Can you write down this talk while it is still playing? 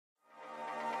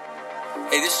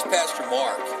Hey, this is Pastor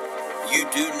Mark. You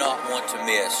do not want to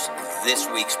miss this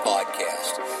week's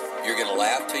podcast. You're going to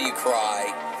laugh till you cry,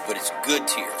 but it's good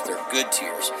tears. They're good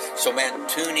tears. So, man,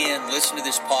 tune in, listen to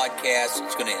this podcast.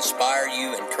 It's going to inspire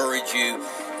you, encourage you,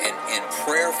 and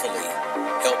prayerfully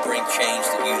help bring change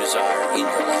that you desire in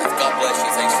your life. God bless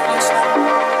you. Thanks for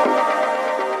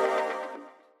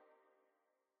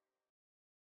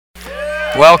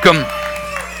listening. Welcome.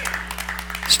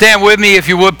 Stand with me if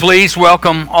you would, please.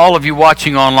 Welcome all of you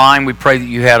watching online. We pray that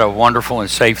you had a wonderful and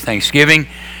safe Thanksgiving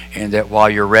and that while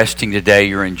you're resting today,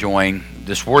 you're enjoying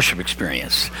this worship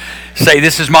experience. Say,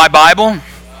 this is my Bible.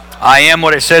 I am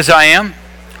what it says I am.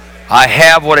 I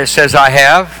have what it says I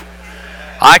have.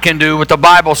 I can do what the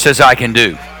Bible says I can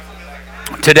do.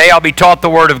 Today I'll be taught the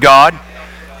Word of God,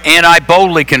 and I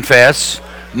boldly confess,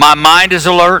 my mind is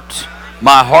alert,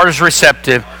 my heart is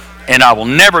receptive, and I will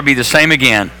never be the same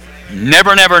again.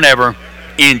 Never, never, never.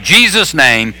 In Jesus'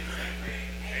 name.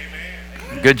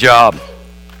 Good job.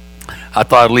 I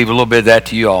thought I'd leave a little bit of that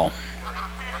to you all.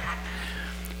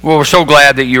 Well, we're so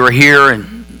glad that you are here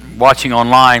and watching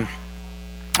online.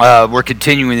 We're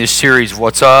continuing this series of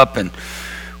What's Up, and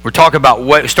we're talking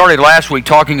about started last week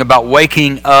talking about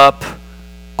waking up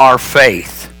our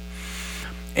faith.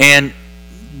 And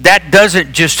that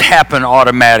doesn't just happen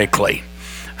automatically.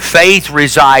 Faith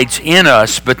resides in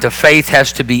us, but the faith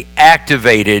has to be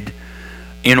activated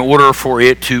in order for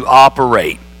it to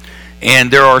operate. And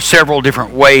there are several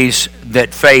different ways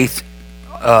that faith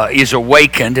is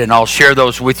awakened, and I'll share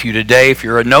those with you today. If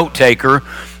you're a note taker,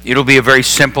 it'll be a very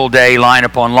simple day, line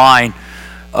upon line,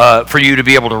 for you to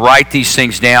be able to write these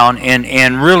things down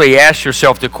and really ask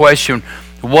yourself the question,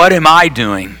 what am I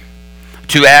doing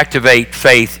to activate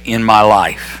faith in my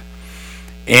life?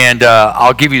 And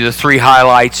I'll give you the three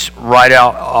highlights right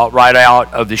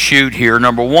out of the chute here.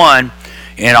 Number one,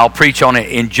 and I'll preach on it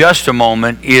in just a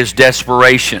moment, is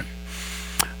desperation.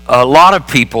 A lot of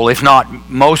people, if not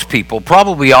most people,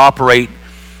 probably operate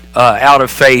out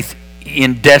of faith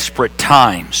in desperate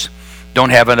times.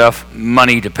 Don't have enough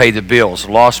money to pay the bills.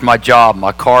 Lost my job.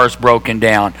 My car's broken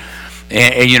down.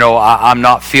 And you know, I'm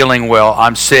not feeling well.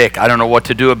 I'm sick. I don't know what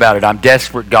to do about it. I'm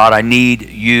desperate, God. I need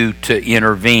you to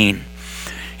intervene.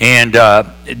 And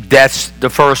that's the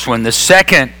first one. The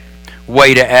second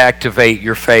way to activate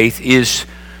your faith is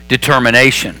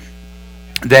determination.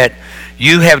 That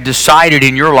you have decided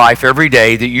in your life every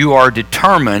day that you are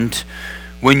determined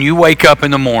when you wake up in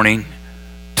the morning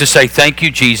to say thank you,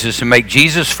 Jesus, and make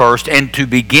Jesus first, and to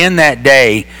begin that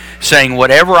day saying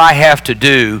whatever I have to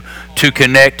do to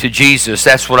connect to Jesus,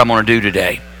 that's what I'm going to do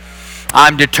today.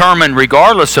 I'm determined,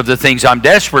 regardless of the things I'm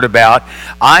desperate about,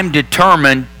 I'm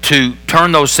determined to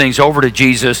turn those things over to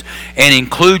Jesus and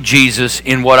include Jesus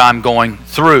in what I'm going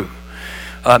through.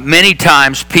 Many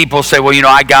times people say, well, you know,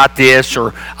 I got this,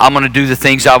 or I'm going to do the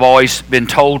things I've always been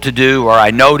told to do, or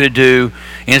I know to do,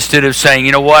 instead of saying,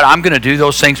 you know what, I'm going to do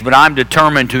those things, but I'm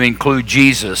determined to include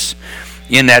Jesus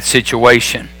in that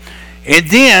situation. And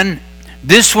then,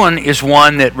 this one is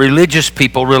one that religious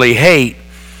people really hate,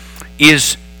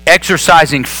 is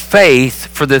exercising faith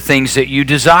for the things that you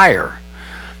desire.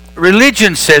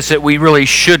 Religion says that we really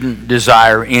shouldn't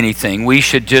desire anything. We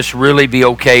should just really be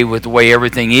okay with the way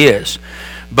everything is.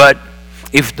 But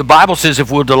if the Bible says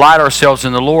if we'll delight ourselves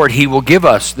in the Lord, He will give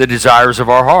us the desires of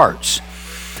our hearts.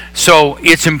 So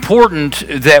it's important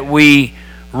that we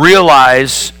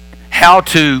realize how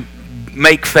to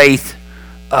make faith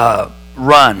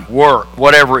run, work,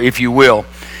 whatever, if you will.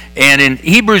 And in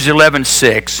Hebrews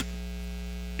 11:6,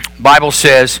 Bible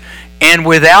says, and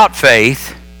without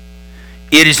faith,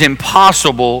 it is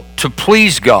impossible to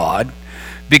please God,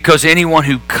 because anyone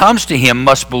who comes to Him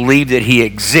must believe that He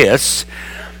exists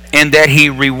and that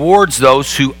He rewards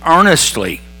those who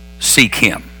earnestly seek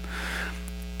Him.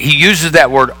 He uses that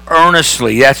word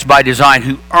earnestly. That's by design.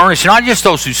 Who earnestly, not just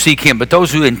those who seek Him, but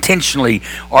those who intentionally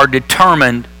are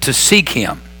determined to seek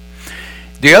Him.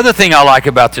 The other thing I like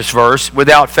about this verse,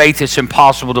 without faith it's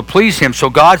impossible to please Him. So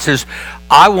God says,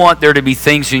 I want there to be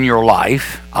things in your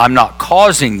life, I'm not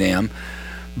causing them,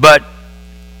 but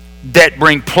that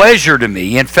bring pleasure to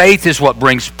me. And faith is what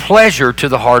brings pleasure to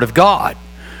the heart of God.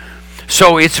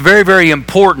 So it's very, very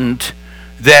important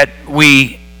that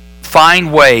we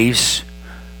find ways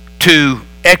to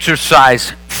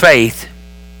exercise faith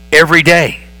every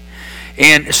day.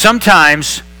 And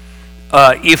sometimes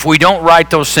if we don't write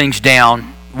those things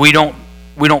down, we don't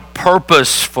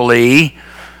purposefully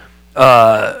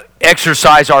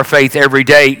exercise our faith every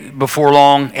day. Before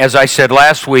long, as I said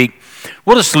last week,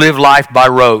 we'll just live life by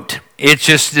rote. It's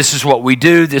just, this is what we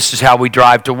do. This is how we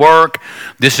drive to work.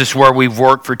 This is where we've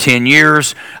worked for 10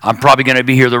 years. I'm probably going to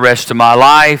be here the rest of my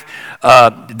life.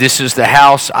 This is the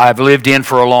house I've lived in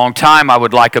for a long time. I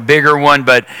would like a bigger one,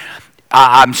 but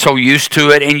I'm so used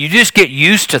to it. And you just get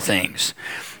used to things.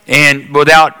 And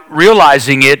without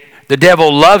realizing it, the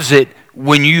devil loves it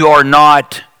when you are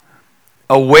not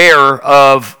aware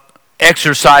of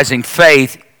exercising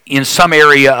faith in some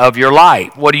area of your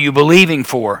life. What are you believing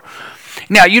for?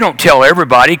 Now, you don't tell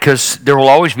everybody, because there will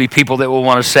always be people that will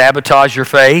want to sabotage your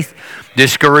faith,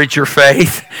 discourage your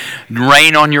faith,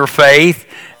 rain on your faith.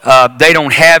 They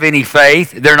don't have any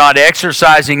faith. They're not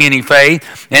exercising any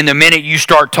faith. And the minute you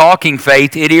start talking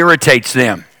faith, it irritates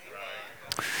them.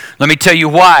 Let me tell you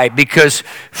why. Because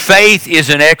faith is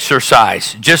an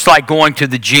exercise, just like going to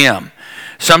the gym.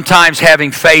 Sometimes having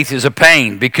faith is a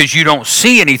pain because you don't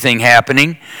see anything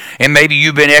happening, and maybe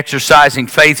you've been exercising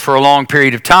faith for a long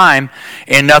period of time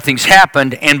and nothing's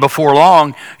happened, and before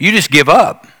long you just give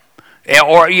up.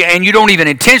 And you don't even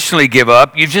intentionally give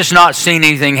up. You've just not seen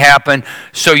anything happen,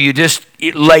 so you just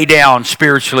lay down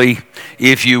spiritually,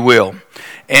 if you will.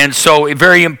 And so,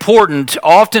 very important,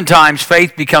 oftentimes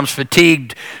faith becomes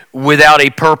fatigued without a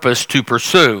purpose to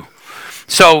pursue.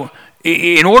 So,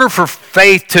 in order for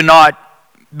faith to not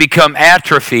become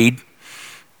atrophied,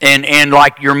 and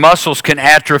like your muscles can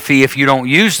atrophy if you don't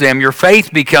use them, your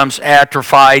faith becomes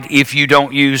atrophied if you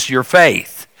don't use your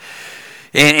faith.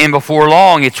 And before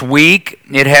long, it's weak,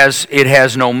 it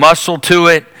has no muscle to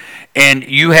it, and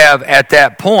you have at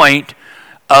that point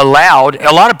allowed,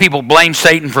 a lot of people blame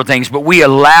Satan for things, but we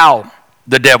allow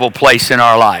the devil place in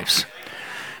our lives.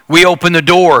 We open the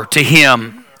door to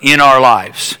him in our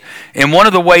lives. And one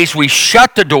of the ways we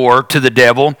shut the door to the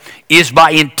devil is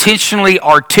by intentionally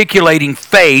articulating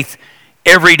faith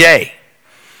every day.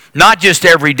 Not just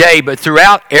every day, but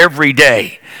throughout every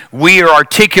day. We are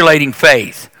articulating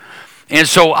faith. And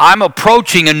so I'm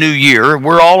approaching a new year.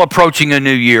 We're all approaching a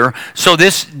new year. So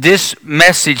this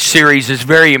message series is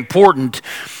very important,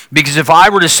 because if I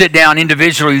were to sit down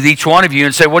individually with each one of you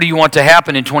and say, what do you want to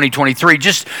happen in 2023?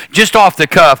 Just off the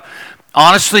cuff,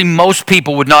 honestly, most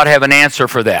people would not have an answer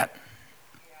for that.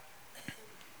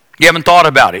 You haven't thought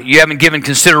about it. You haven't given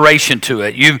consideration to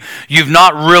it. You've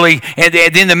not really, and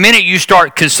then the minute you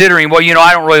start considering, well,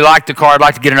 I don't really like the car, I'd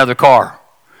like to get another car.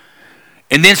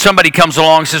 And then somebody comes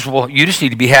along and says, well, you just need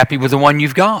to be happy with the one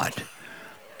you've got.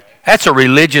 That's a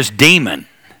religious demon.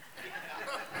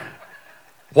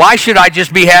 Why should I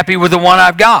just be happy with the one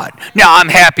I've got? Now, I'm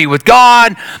happy with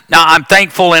God. Now, I'm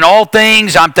thankful in all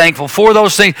things. I'm thankful for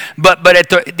those things. But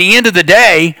at the end of the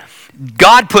day,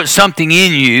 God put something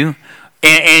in you,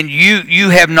 and you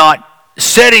have not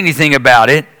said anything about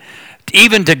it,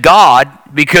 even to God,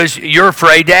 because you're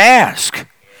afraid to ask.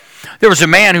 There was a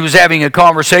man who was having a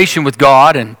conversation with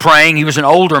God and praying. He was an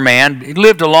older man. He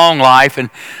lived a long life. And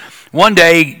one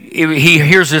day, he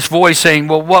hears this voice saying,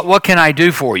 well, what can I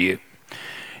do for you?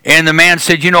 And the man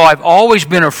said, I've always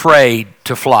been afraid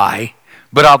to fly,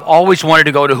 but I've always wanted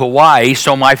to go to Hawaii,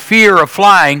 so my fear of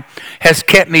flying has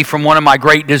kept me from one of my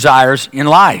great desires in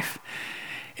life.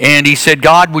 And he said,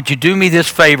 God, would you do me this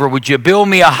favor? Would you build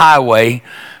me a highway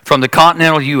from the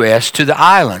continental U.S. to the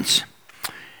islands?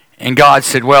 And God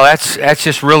said, well, that's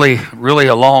just really, really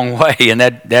a long way, and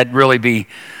that'd really be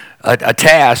a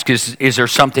task. Is there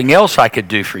something else I could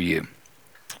do for you?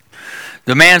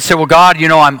 The man said, well, God,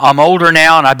 I'm older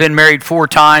now, and I've been married 4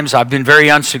 times. I've been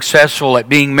very unsuccessful at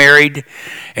being married.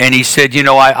 And he said,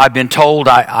 I've been told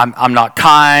I'm not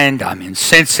kind, I'm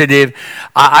insensitive.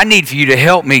 I need for you to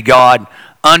help me, God,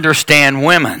 understand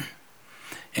women.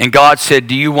 And God said,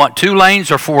 do you want 2 lanes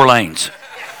or 4 lanes?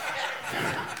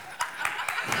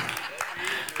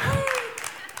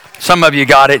 Some of you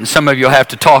got it, and some of you will have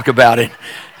to talk about it.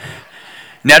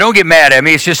 Now, don't get mad at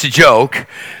me. It's just a joke.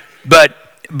 But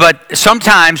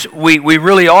sometimes we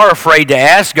really are afraid to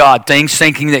ask God things,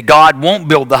 thinking that God won't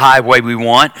build the highway we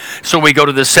want. So we go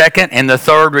to the second and the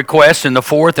third request and the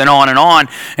fourth and on,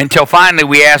 until finally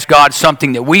we ask God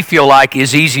something that we feel like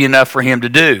is easy enough for him to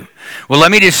do. Well,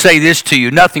 let me just say this to you.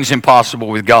 Nothing's impossible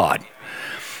with God.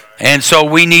 And so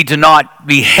we need to not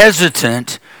be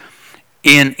hesitant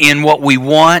in what we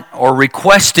want or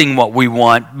requesting what we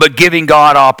want, but giving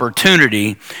God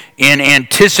opportunity in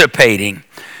anticipating.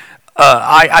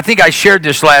 I think I shared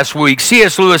this last week.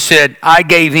 C.S. Lewis said, I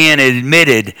gave in and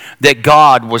admitted that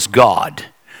God was God,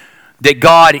 that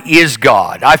God is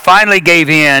God. I finally gave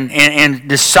in and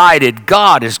decided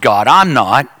God is God. I'm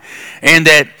not. And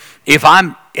that if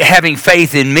I'm having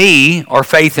faith in me, or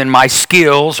faith in my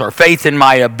skills, or faith in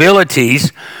my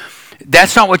abilities,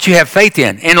 that's not what you have faith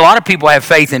in. And a lot of people have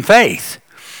faith in faith.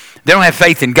 They don't have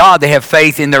faith in God. They have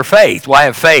faith in their faith. Well, I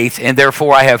have faith, and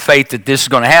therefore I have faith that this is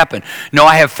going to happen. No,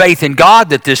 I have faith in God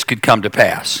that this could come to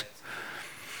pass.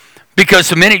 Because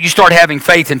the minute you start having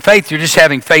faith in faith, you're just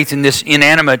having faith in this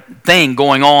inanimate thing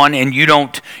going on, and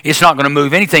it's not going to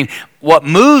move anything. What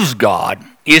moves God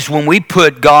is when we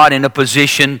put God in a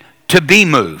position to be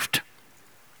moved.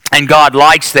 And God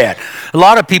likes that. A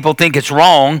lot of people think it's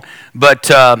wrong,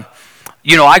 but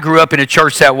I grew up in a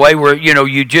church that way where,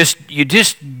 you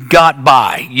just got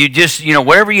by. You just,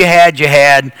 whatever you had,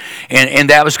 and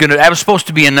that was supposed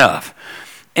to be enough.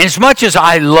 And as much as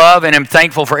I love and am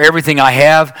thankful for everything I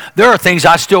have, there are things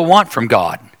I still want from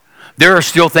God. There are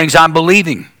still things I'm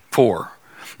believing for.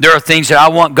 There are things that I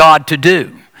want God to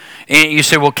do. And you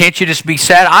say, well, can't you just be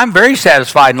sad? I'm very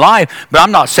satisfied in life, but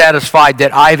I'm not satisfied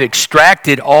that I've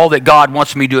extracted all that God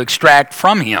wants me to extract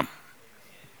from Him.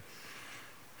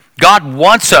 God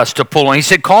wants us to pull on. He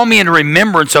said, call me in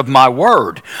remembrance of my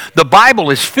word. The Bible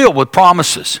is filled with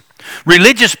promises.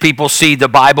 Religious people see the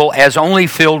Bible as only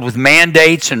filled with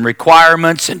mandates and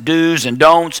requirements and do's and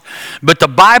don'ts, but the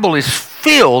Bible is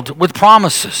filled with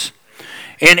promises.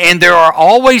 And there are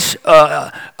always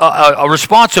a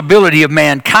responsibility of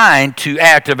mankind to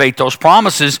activate those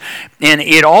promises, and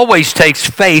it always takes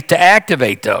faith to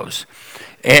activate those.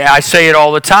 And I say it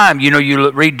all the time.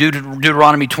 You read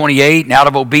Deuteronomy 28, and out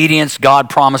of obedience, God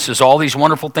promises all these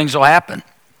wonderful things will happen.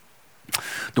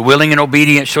 The willing and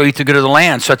obedient shall eat the good of the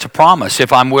land. Such a promise.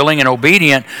 If I'm willing and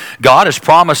obedient, God has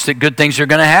promised that good things are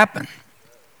going to happen.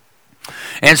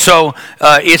 And so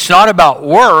it's not about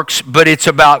works, but it's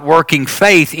about working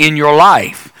faith in your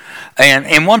life.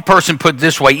 And one person put it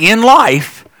this way, in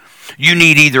life, you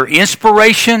need either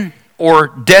inspiration or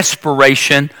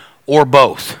desperation or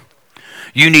both.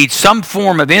 You need some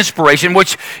form of inspiration,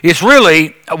 which is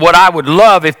really what I would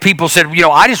love if people said,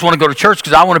 I just want to go to church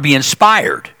because I want to be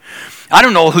inspired. I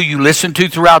don't know who you listen to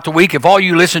throughout the week. If all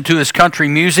you listen to is country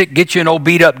music, get you an old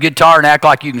beat-up guitar and act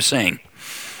like you can sing.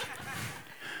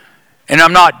 And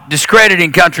I'm not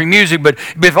discrediting country music, but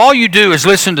if all you do is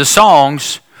listen to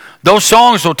songs, those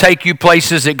songs will take you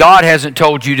places that God hasn't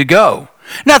told you to go.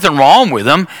 Nothing wrong with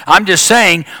them. I'm just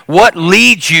saying, what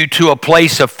leads you to a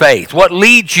place of faith? What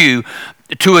leads you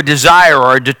to a desire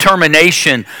or a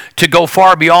determination to go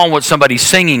far beyond what somebody's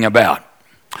singing about?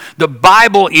 The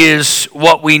Bible is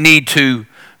what we need to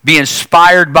be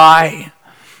inspired by.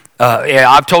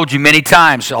 I've told you many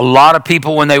times, a lot of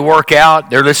people when they work out,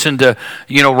 they're listening to,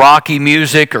 rocky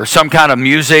music or some kind of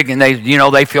music, and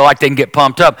they feel like they can get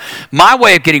pumped up. My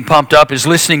way of getting pumped up is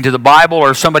listening to the Bible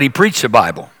or somebody preach the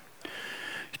Bible.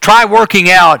 Try working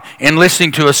out and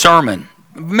listening to a sermon.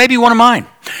 Maybe one of mine.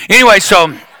 Anyway,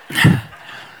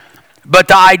 but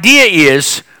the idea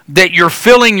is that you're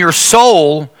filling your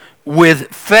soul with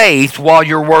faith while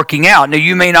you're working out. Now,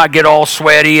 you may not get all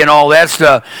sweaty and all that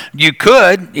stuff. You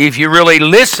could if you really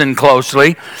listen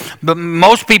closely, but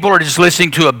most people are just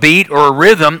listening to a beat or a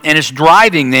rhythm, and it's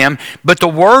driving them. But the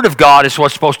Word of God is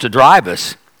what's supposed to drive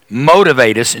us,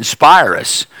 motivate us, inspire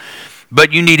us.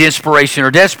 But you need inspiration or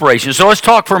desperation. So let's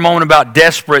talk for a moment about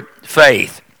desperate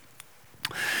faith.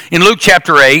 In Luke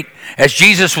chapter 8, as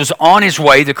Jesus was on his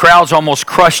way, the crowds almost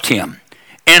crushed him.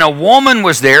 And a woman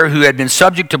was there who had been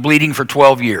subject to bleeding for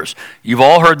 12 years. You've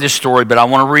all heard this story, but I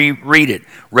want to reread it.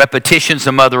 Repetition's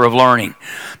the mother of learning.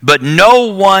 But no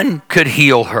one could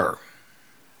heal her.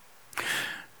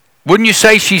 Wouldn't you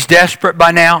say she's desperate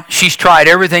by now? She's tried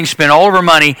everything, spent all of her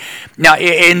money. Now,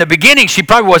 in the beginning, she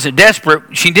probably wasn't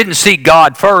desperate. She didn't seek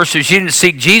God first, or she didn't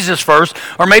seek Jesus first,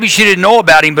 or maybe she didn't know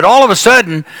about him. But all of a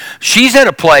sudden, she's at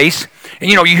a place, and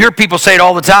you hear people say it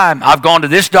all the time. I've gone to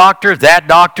this doctor, that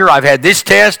doctor, I've had this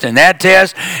test and that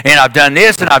test, and I've done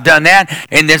this and I've done that.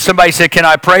 And then somebody said, can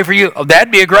I pray for you? Oh,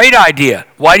 that'd be a great idea.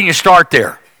 Why didn't you start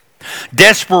there?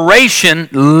 Desperation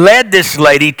led this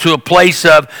lady to a place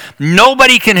of,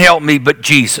 nobody can help me but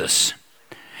Jesus.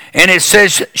 And it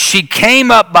says she came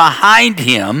up behind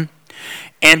him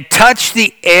and touched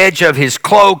the edge of his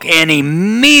cloak, and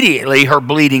immediately her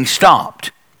bleeding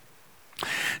stopped.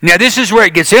 Now this is where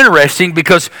it gets interesting,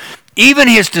 because even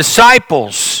his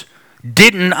disciples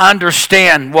didn't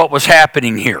understand what was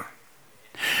happening here.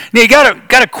 Now you got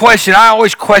to question. I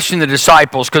always question the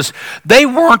disciples because they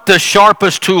weren't the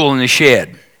sharpest tool in the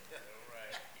shed.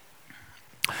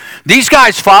 These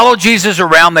guys followed Jesus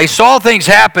around. They saw things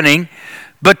happening,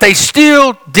 but they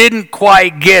still didn't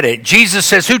quite get it. Jesus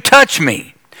says, "Who touched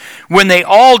me?" When they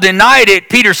all denied it,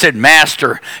 Peter said,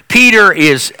 "Master." Peter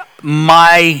is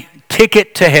my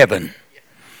ticket to heaven.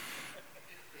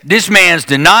 This man's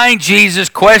denying Jesus,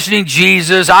 questioning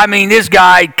Jesus. I mean, this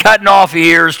guy cutting off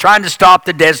ears, trying to stop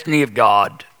the destiny of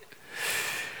God.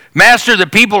 Master, the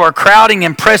people are crowding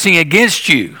and pressing against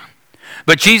you.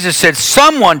 But Jesus said,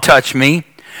 someone touched me.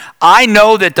 I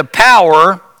know that the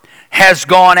power has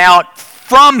gone out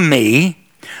from me.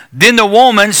 Then the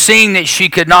woman, seeing that she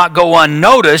could not go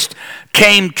unnoticed,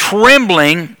 came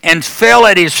trembling and fell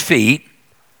at his feet.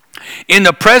 In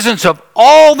the presence of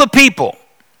all the people,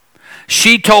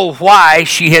 she told why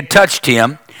she had touched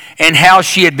him and how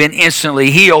she had been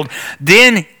instantly healed.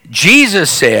 Then Jesus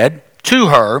said to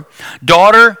her,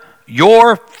 daughter,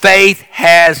 your faith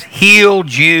has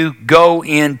healed you. Go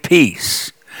in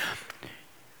peace.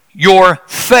 Your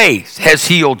faith has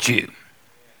healed you.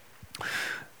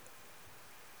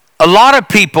 A lot of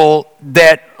people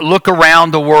that look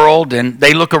around the world and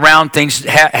they look around things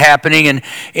happening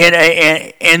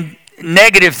and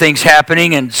negative things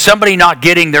happening and somebody not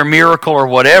getting their miracle or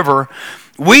whatever,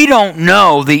 we don't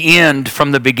know the end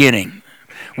from the beginning.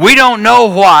 We don't know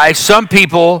why some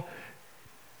people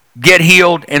get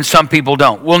healed and some people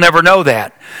don't. We'll never know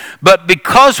that. But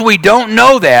because we don't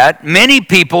know that, many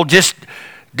people just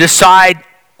decide,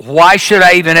 why should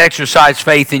I even exercise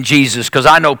faith in Jesus? Because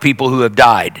I know people who have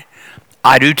died.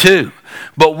 I do too.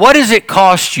 But what does it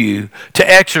cost you to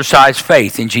exercise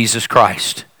faith in Jesus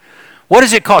Christ? What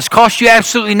does it cost? It costs you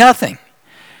absolutely nothing.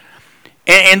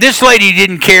 And this lady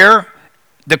didn't care.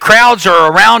 The crowds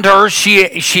are around her.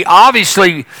 She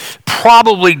obviously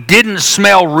probably didn't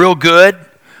smell real good.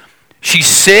 She's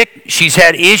sick. She's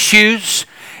had issues.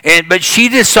 But she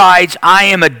decides, I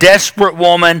am a desperate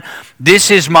woman. This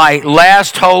is my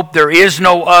last hope. There is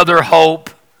no other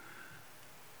hope.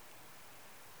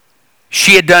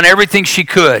 She had done everything she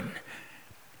could.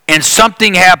 And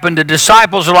something happened. The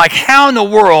disciples are like, how in the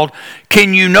world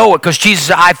can you know it? Because Jesus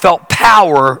said, I felt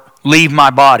power leave my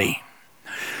body.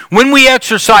 When we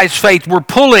exercise faith, we're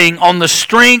pulling on the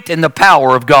strength and the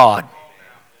power of God.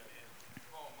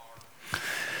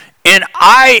 And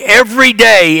I, every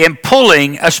day, am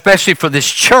pulling, especially for this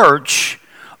church,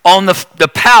 on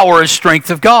the power and strength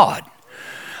of God.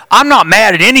 I'm not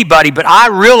mad at anybody, but I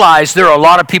realize there are a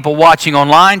lot of people watching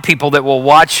online, people that will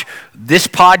watch this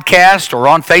podcast or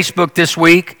on Facebook this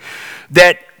week,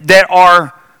 that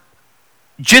are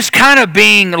just kind of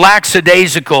being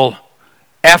lackadaisical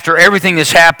after everything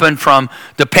that's happened from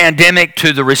the pandemic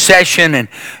to the recession. And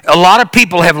a lot of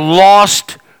people have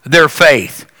lost their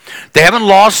faith. They haven't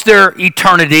lost their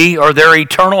eternity or their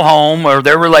eternal home or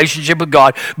their relationship with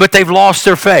God, but they've lost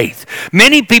their faith.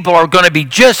 Many people are going to be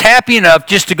just happy enough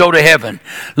just to go to heaven.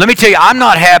 Let me tell you, I'm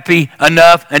not happy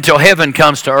enough until heaven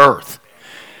comes to earth.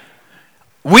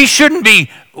 We shouldn't be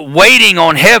waiting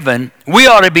on heaven. We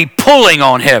ought to be pulling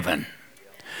on heaven.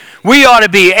 We ought to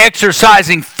be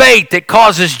exercising faith that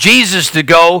causes Jesus to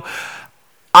go,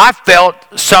 I felt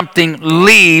something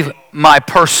leave my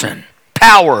person.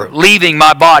 Power leaving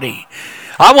my body.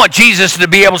 I want Jesus to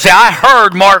be able to say, I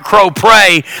heard Mark Crow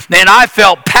pray, and I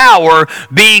felt power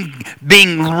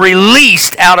being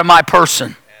released out of my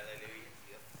person.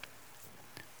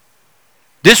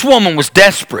 This woman was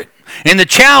desperate. And the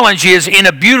challenge is, in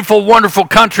a beautiful, wonderful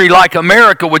country like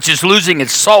America, which is losing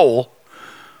its soul,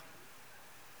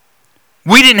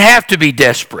 we didn't have to be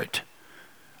desperate.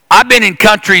 I've been in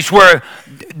countries where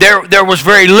there was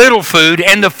very little food,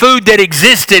 and the food that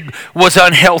existed was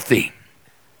unhealthy.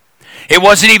 It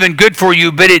wasn't even good for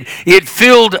you, but it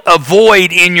filled a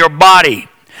void in your body.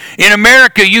 In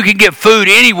America, you can get food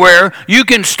anywhere. You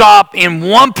can stop in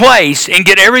one place and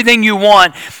get everything you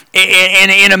want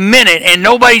in a minute, and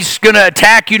nobody's going to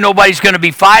attack you. Nobody's going to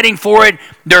be fighting for it.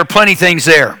 There are plenty of things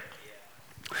there.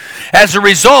 As a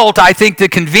result, I think the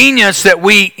convenience that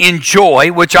we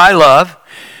enjoy, which I love,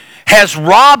 has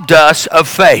robbed us of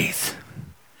faith.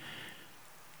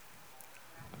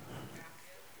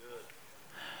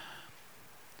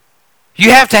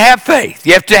 You have to have faith.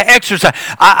 You have to exercise.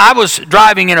 I was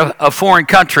driving in a foreign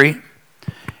country,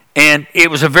 and it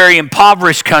was a very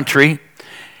impoverished country.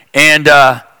 And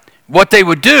what they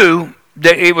would do,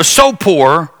 it was so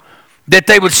poor that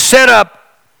they would set up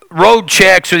road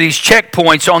checks or these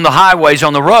checkpoints on the highways,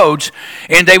 on the roads,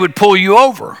 and they would pull you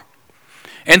over.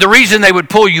 And the reason they would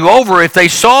pull you over, if they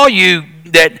saw you,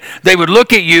 that they would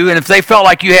look at you, and if they felt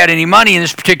like you had any money in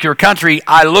this particular country,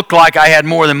 I looked like I had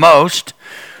more than most.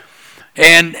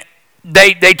 And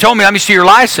they told me, let me see your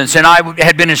license. And I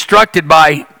had been instructed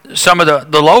by some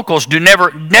of the locals, do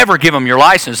never give them your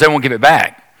license. They won't give it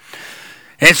back.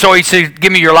 And so he said,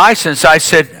 give me your license. I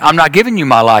said, I'm not giving you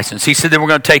my license. He said, then we're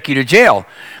going to take you to jail.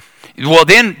 Well,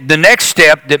 then the next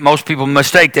step that most people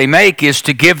they make is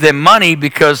to give them money,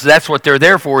 because that's what they're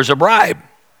there for, is a bribe.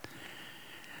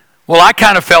 Well, I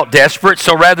kind of felt desperate,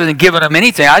 so rather than giving them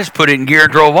anything, I just put it in gear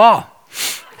and drove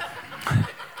off.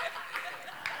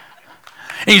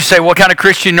 And you say, what kind of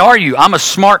Christian are you? I'm a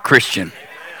smart Christian.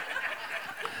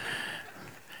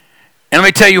 And let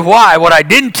me tell you why. What I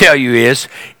didn't tell you is,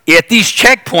 at these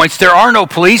checkpoints, there are no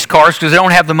police cars because they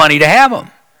don't have the money to have them.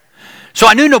 So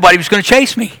I knew nobody was going to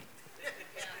chase me.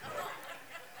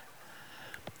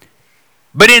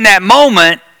 But in that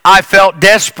moment, I felt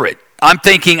desperate. I'm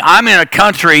thinking, I'm in a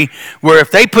country where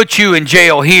if they put you in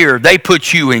jail here, they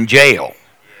put you in jail.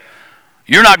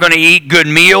 You're not going to eat good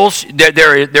meals.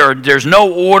 There's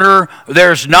no order.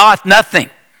 There's nothing.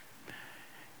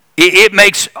 It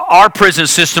makes our prison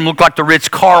system look like the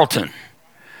Ritz-Carlton.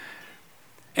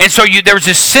 And so there was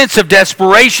this sense of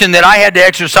desperation that I had to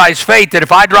exercise faith that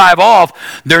if I drive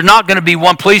off, there's not going to be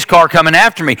one police car coming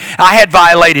after me. I had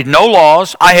violated no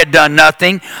laws. I had done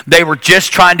nothing. They were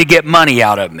just trying to get money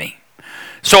out of me.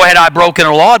 So had I broken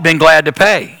a law, I'd been glad to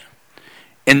pay.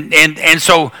 And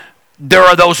so there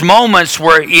are those moments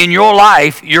where in your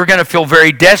life, you're going to feel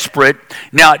very desperate.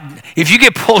 Now, if you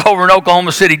get pulled over in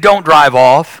Oklahoma City, don't drive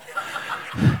off.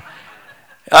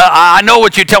 I know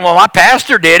what you tell me. Well, my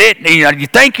pastor did it. You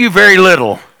thank you very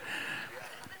little.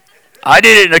 I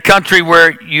did it in a country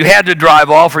where you had to drive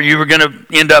off or you were going to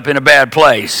end up in a bad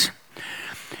place.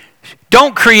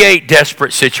 Don't create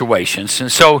desperate situations. And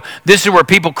so this is where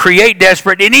people create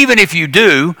desperate. And even if you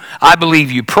do, I believe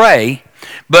you pray.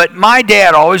 But my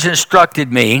dad always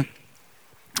instructed me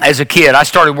as a kid. I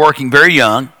started working very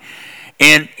young.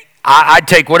 And I'd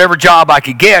take whatever job I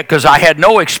could get because I had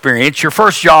no experience. Your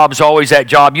first job is always that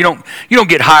job. You don't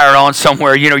get hired on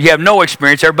somewhere. You have no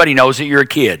experience. Everybody knows that you're a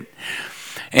kid.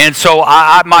 And so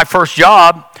my first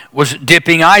job was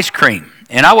dipping ice cream.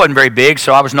 And I wasn't very big,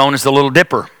 so I was known as the Little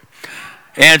Dipper.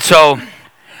 And so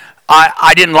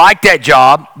I didn't like that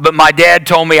job, but my dad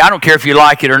told me, I don't care if you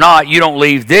like it or not, you don't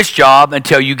leave this job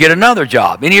until you get another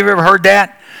job. Any of you ever heard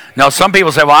that? Now, some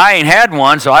people say, well, I ain't had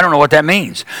one, so I don't know what that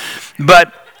means.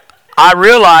 But I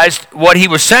realized what he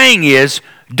was saying is,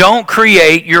 don't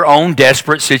create your own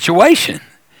desperate situation.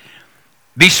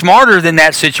 Be smarter than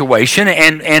that situation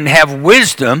and have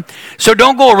wisdom. So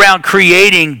don't go around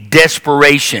creating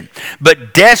desperation.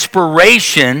 But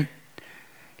desperation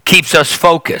keeps us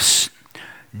focused.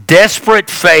 Desperate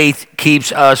faith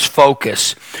keeps us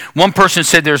focused. One person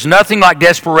said there's nothing like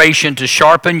desperation to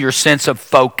sharpen your sense of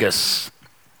focus.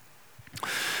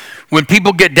 When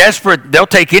people get desperate, they'll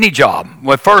take any job.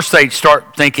 Well, first they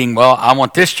start thinking, well, I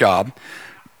want this job.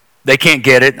 They can't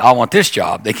get it. I want this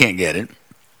job. They can't get it.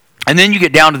 And then you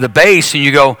get down to the base and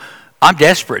you go, I'm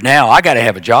desperate now. I got to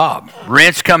have a job.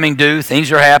 Rent's coming due.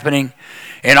 Things are happening.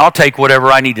 And I'll take whatever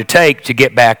I need to take to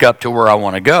get back up to where I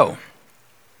want to go.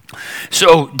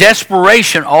 So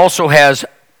desperation also has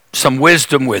some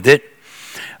wisdom with it.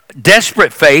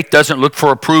 Desperate faith doesn't look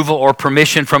for approval or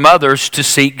permission from others to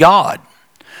seek God.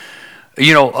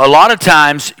 A lot of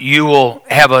times you will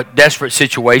have a desperate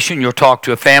situation. You'll talk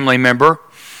to a family member,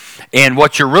 and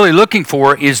what you're really looking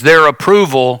for is their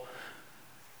approval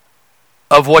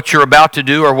of what you're about to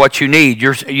do or what you need.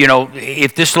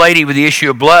 If this lady with the issue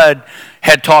of blood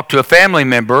had talked to a family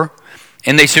member,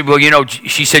 and they said, well,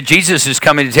 she said, Jesus is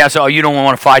coming to town. I said, oh, you don't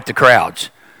want to fight the crowds.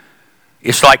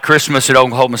 It's like Christmas at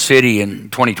Oklahoma City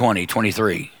in 2020,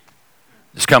 23.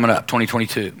 It's coming up,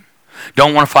 2022.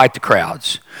 Don't want to fight the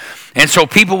crowds. And so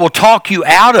people will talk you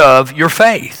out of your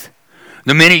faith.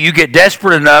 The minute you get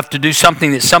desperate enough to do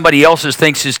something that somebody else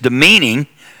thinks is demeaning,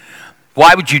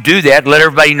 why would you do that? Let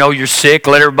everybody know you're sick.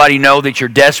 Let everybody know that you're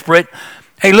desperate.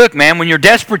 Hey, look, man, when you're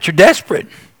desperate, you're desperate.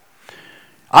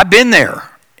 I've been there.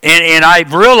 And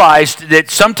I've realized that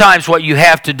sometimes what you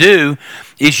have to do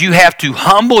is you have to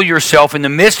humble yourself in the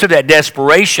midst of that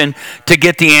desperation to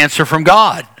get the answer from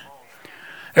God.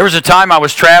 There was a time I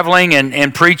was traveling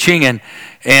and preaching,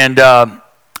 and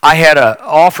I had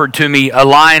offered to me a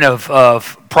line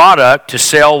of product to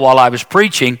sell while I was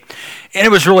preaching, and it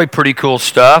was really pretty cool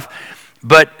stuff.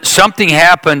 But something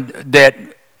happened that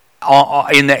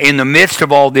in the midst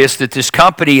of all this, that this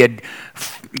company had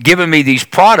given me these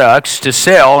products to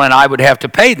sell, and I would have to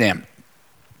pay them.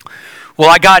 Well,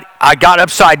 I got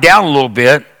upside down a little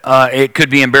bit. It could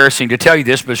be embarrassing to tell you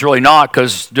this, but it's really not,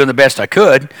 because doing the best I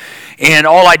could. And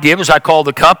all I did was I called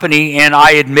the company and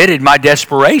I admitted my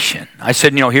desperation. I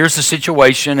said, here's the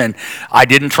situation, and I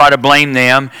didn't try to blame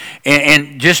them.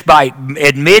 And just by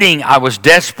admitting I was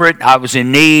desperate, I was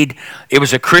in need, it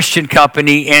was a Christian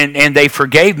company, and they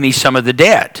forgave me some of the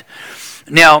debt.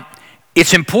 Now,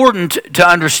 it's important to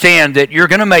understand that you're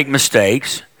going to make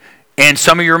mistakes, and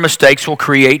some of your mistakes will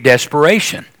create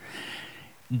desperation.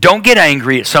 Don't get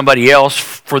angry at somebody else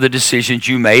for the decisions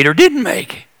you made or didn't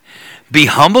make. Be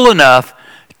humble enough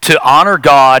to honor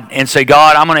God and say,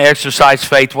 God, I'm going to exercise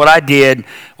faith. What I did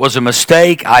was a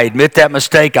mistake. I admit that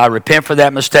mistake. I repent for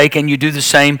that mistake. And you do the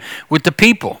same with the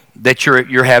people that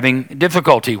you're having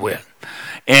difficulty with.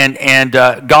 And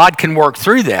God can work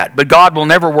through that, but God will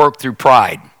never work through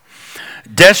pride.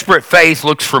 Desperate faith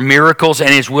looks for miracles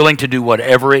and is willing to do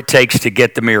whatever it takes to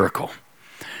get the miracle.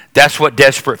 That's what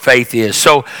desperate faith is.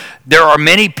 So there are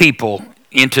many people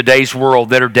in today's world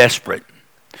that are desperate.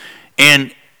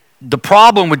 And the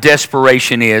problem with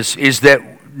desperation is that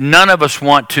none of us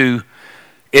want to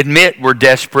admit we're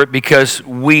desperate because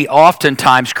we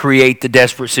oftentimes create the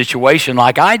desperate situation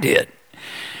like I did.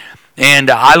 And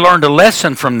I learned a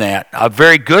lesson from that, a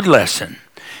very good lesson.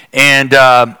 And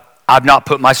I've not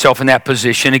put myself in that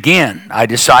position again. I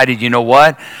decided, you know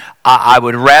what? I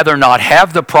would rather not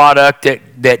have the product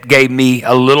that gave me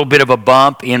a little bit of a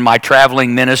bump in my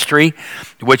traveling ministry,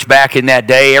 which back in that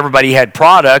day, everybody had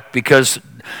product because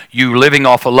you were living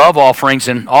off of love offerings,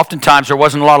 and oftentimes there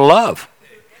wasn't a lot of love.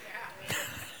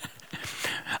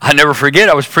 I never forget,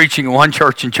 I was preaching in one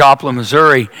church in Joplin,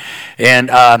 Missouri,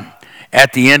 and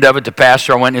at the end of it, the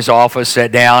pastor, I went in his office,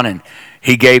 sat down, and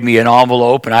he gave me an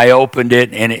envelope, and I opened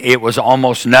it, and it was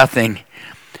almost nothing.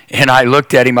 And I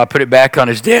looked at him, I put it back on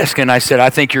his desk, and I said, I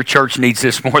think your church needs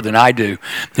this more than I do.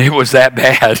 It was that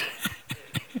bad.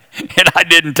 And I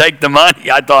didn't take the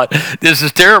money. I thought, this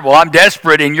is terrible. I'm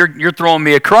desperate, and you're throwing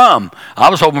me a crumb. I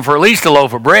was hoping for at least a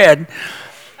loaf of bread.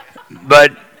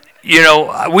 But, you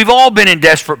know, we've all been in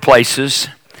desperate places,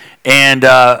 and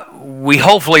we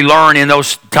hopefully learn in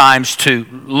those times to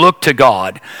look to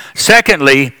God.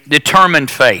 Secondly,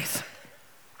 determined faith.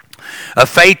 A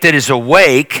faith that is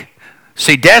awake.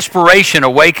 See, desperation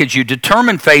awakens you.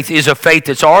 Determined faith is a faith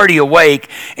that's already awake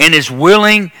and is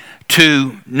willing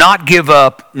to not give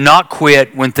up, not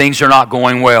quit when things are not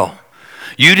going well.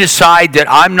 You decide that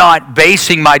I'm not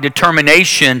basing my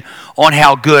determination on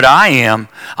how good I am.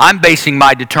 I'm basing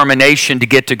my determination to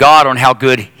get to God on how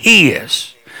good He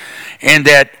is. And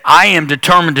that I am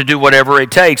determined to do whatever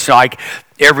it takes. Like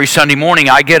every Sunday morning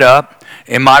I get up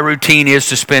and my routine is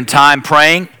to spend time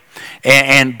praying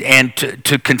and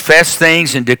to confess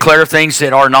things and declare things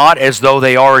that are not as though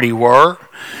they already were.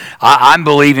 I'm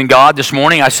believing God. This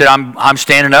morning I said I'm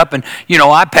standing up, and you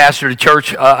know, I pastored a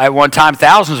church at one time,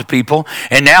 thousands of people,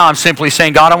 and now I'm simply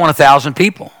saying, God, I want 1,000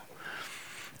 people.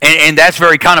 And that's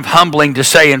very kind of humbling to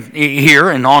say here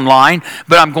and online,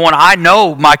 but I'm going, I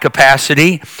know my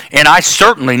capacity, and I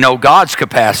certainly know God's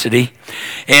capacity.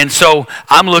 And so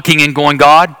I'm looking and going,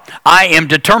 God, I am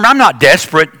determined. I'm not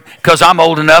desperate because I'm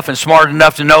old enough and smart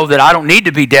enough to know that I don't need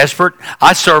to be desperate.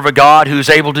 I serve a God who's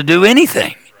able to do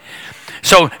anything.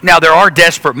 So now there are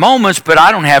desperate moments, but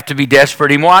I don't have to be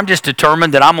desperate anymore. I'm just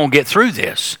determined that I'm going to get through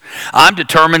this. I'm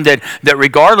determined that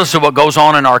regardless of what goes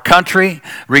on in our country,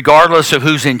 regardless of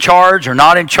who's in charge or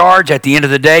not in charge, at the end of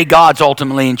the day, God's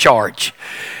ultimately in charge.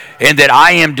 And that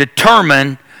I am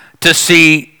determined to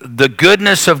see the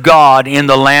goodness of God in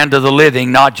the land of the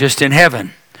living, not just in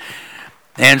heaven.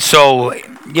 And so,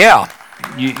 yeah,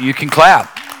 you can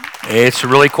clap. It's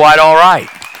really quite all right.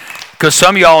 Because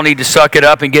some of y'all need to suck it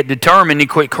up and get determined and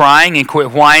quit crying and quit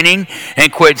whining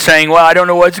and quit saying, well, I don't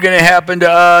know what's going to happen to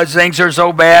us. Things are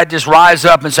so bad. Just rise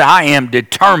up and say, I am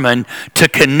determined to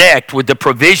connect with the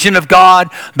provision of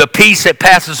God, the peace that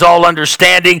passes all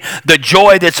understanding, the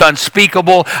joy that's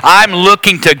unspeakable. I'm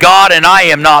looking to God, and I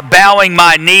am not bowing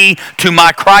my knee to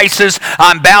my crisis.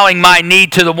 I'm bowing my knee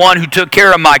to the one who took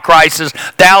care of my crisis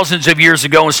thousands of years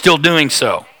ago and still doing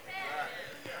so.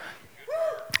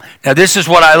 Now, this is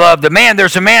what I love.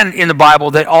 There's a man in the Bible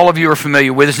that all of you are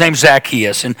familiar with. His name's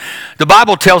Zacchaeus. And the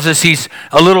Bible tells us he's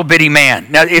a little bitty man.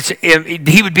 Now,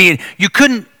 you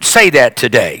couldn't say that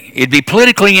today. It'd be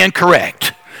politically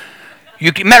incorrect.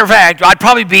 Matter of fact, I'd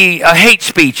probably be a hate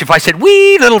speech if I said,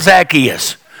 wee little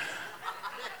Zacchaeus.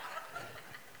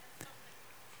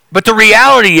 But the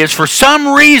reality is, for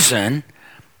some reason,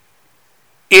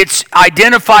 it's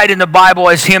identified in the Bible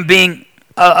as him being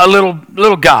a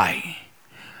little guy.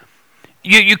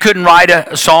 You couldn't write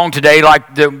a song today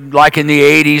like in the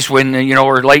 80s when,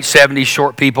 or late 70s,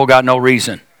 short people got no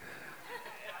reason.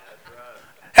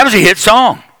 That was a hit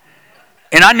song.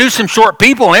 And I knew some short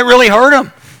people, and it really hurt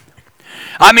them.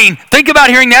 I mean, think about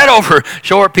hearing that over.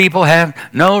 Short people have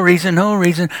no reason, no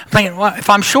reason. I'm thinking, well, if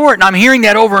I'm short and I'm hearing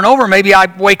that over and over, maybe I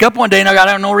wake up one day and I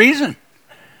got no reason.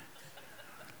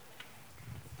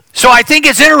 So I think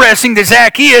it's interesting that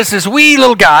Zacchaeus, this wee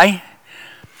little guy,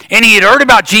 and he had heard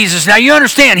about Jesus. Now you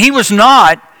understand, he was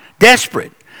not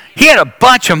desperate. He had a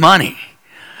bunch of money.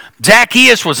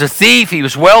 Zacchaeus was a thief. He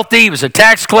was wealthy. He was a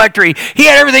tax collector. He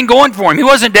had everything going for him. He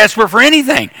wasn't desperate for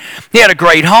anything. He had a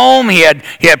great home. He had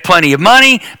plenty of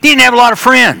money. He didn't have a lot of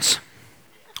friends.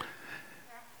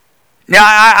 Now,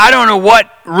 I don't know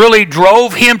what really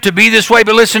drove him to be this way,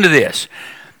 but listen to this.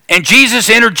 And Jesus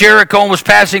entered Jericho and was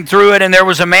passing through it, and there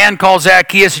was a man called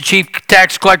Zacchaeus, a chief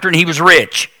tax collector, and he was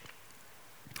rich.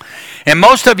 And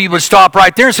most of you would stop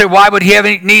right there and say, why would he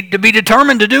need to be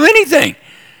determined to do anything?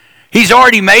 He's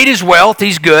already made his wealth,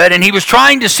 he's good, and he was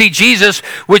trying to see Jesus,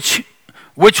 which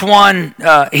one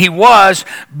he was,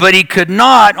 but he could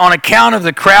not on account of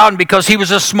the crowd because he was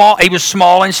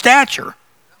small in stature.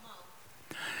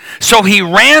 So he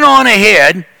ran on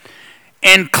ahead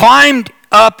and climbed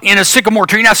up in a sycamore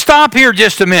tree. Now stop here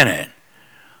just a minute.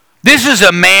 This is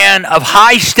a man of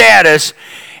high status,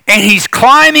 and he's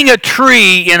climbing a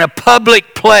tree in a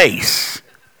public place.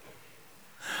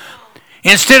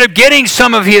 Instead of getting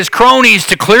some of his cronies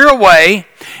to clear away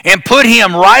and put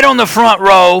him right on the front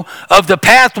row of the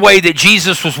pathway that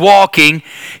Jesus was walking,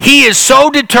 he is so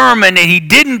determined that he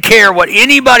didn't care what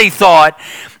anybody thought.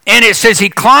 And it says he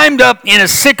climbed up in a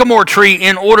sycamore tree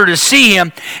in order to see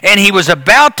him, and he was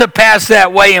about to pass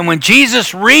that way. And when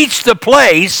Jesus reached the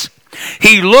place,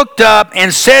 he looked up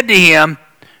and said to him,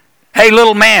 "Hey,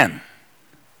 little man."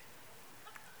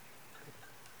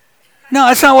 No,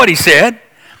 that's not what he said.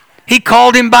 He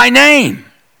called him by name.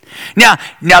 Now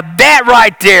that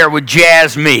right there would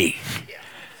jazz me.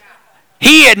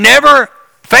 He had never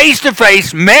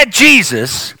face-to-face met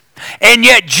Jesus, and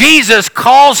yet Jesus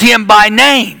calls him by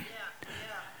name.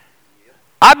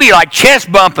 I'd be like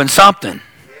chest bumping something.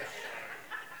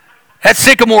 That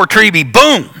sycamore tree be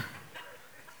boom.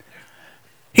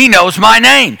 He knows my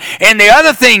name. And the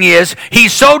other thing is,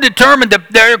 he's so determined that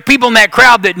there are people in that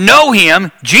crowd that know him.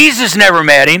 Jesus never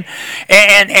met him.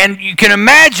 And you can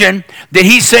imagine that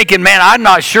he's thinking, man, I'm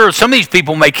not sure. Some of these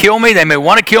people may kill me. They may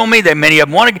want to kill me. Many of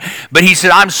them want to. But he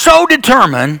said, I'm so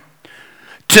determined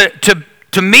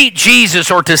to meet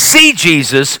Jesus or to see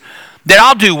Jesus that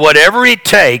I'll do whatever it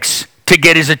takes to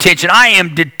get his attention. I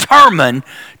am determined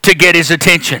to get his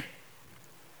attention.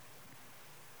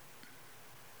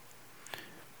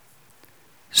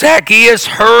 Zacchaeus,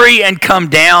 hurry and come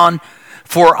down,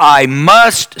 for I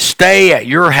must stay at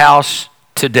your house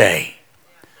today.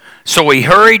 So he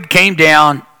hurried, came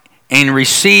down, and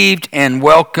received and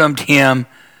welcomed him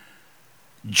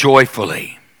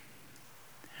joyfully.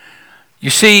 You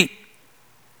see,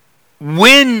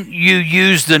 when you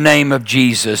use the name of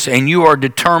Jesus and you are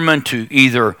determined to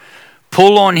either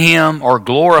pull on him or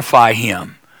glorify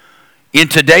him, in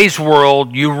today's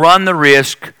world, you run the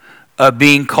risk of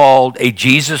being called a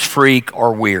Jesus freak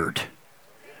or weird.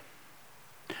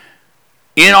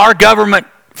 In our government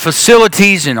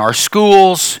facilities, in our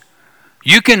schools,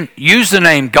 you can use the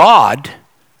name God,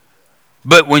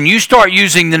 but when you start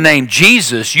using the name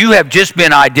Jesus, you have just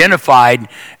been identified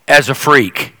as a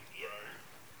freak.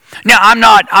 Now, I'm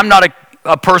not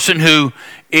a person who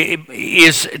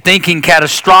is thinking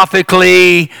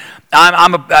catastrophically.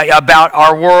 I'm about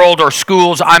our world or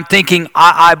schools. I'm thinking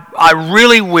I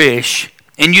really wish,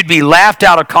 and you'd be laughed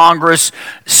out of Congress,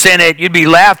 Senate, you'd be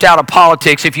laughed out of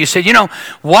politics if you said,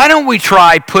 why don't we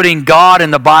try putting God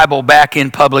and the Bible back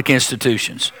in public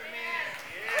institutions?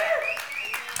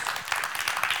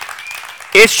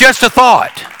 It's just a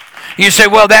thought. You say,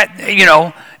 well,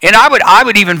 and I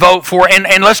would even vote for,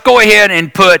 and let's go ahead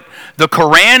and put the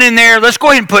Quran in there. Let's go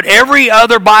ahead and put every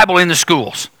other Bible in the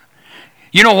schools.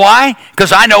 You know why?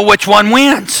 Because I know which one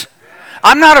wins.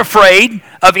 I'm not afraid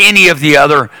of any of the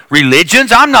other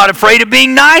religions. I'm not afraid of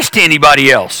being nice to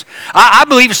anybody else. I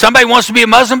believe if somebody wants to be a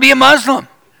Muslim, be a Muslim.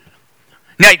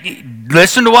 Now,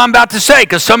 listen to what I'm about to say,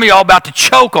 because some of y'all are about to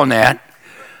choke on that.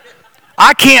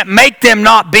 I can't make them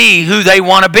not be who they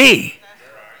want to be.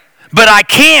 But I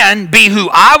can be who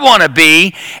I want to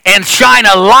be and shine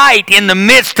a light in the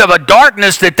midst of a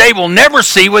darkness that they will never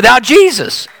see without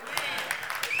Jesus.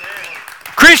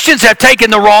 Christians have taken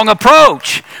the wrong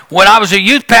approach. When I was a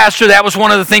youth pastor, that was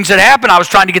one of the things that happened. I was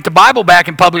trying to get the Bible back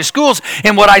in public schools,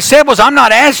 and what I said was, I'm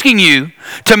not asking you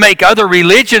to make other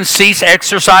religions cease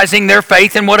exercising their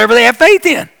faith in whatever they have faith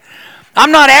in.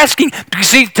 I'm not asking,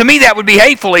 see, to me that would be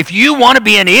hateful. If you want to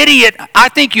be an idiot, I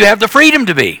think you have the freedom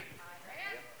to be.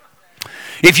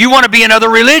 If you want to be another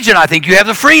religion, I think you have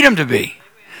the freedom to be.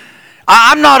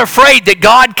 I'm not afraid that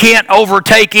God can't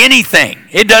overtake anything.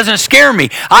 It doesn't scare me.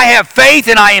 I have faith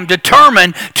and I am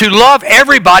determined to love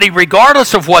everybody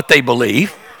regardless of what they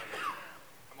believe.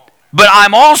 But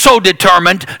I'm also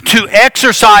determined to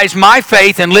exercise my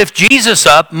faith and lift Jesus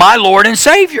up, my Lord and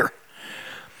Savior.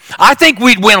 I think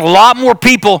we'd win a lot more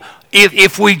people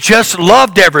if we just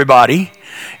loved everybody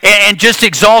and just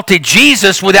exalted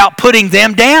Jesus without putting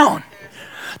them down.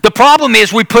 The problem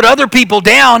is we put other people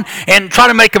down and try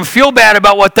to make them feel bad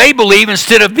about what they believe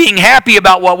instead of being happy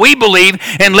about what we believe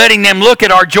and letting them look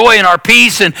at our joy and our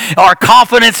peace and our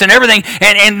confidence and everything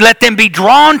and let them be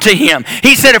drawn to Him.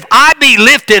 He said, if I be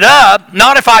lifted up,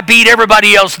 not if I beat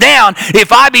everybody else down,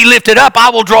 if I be lifted up, I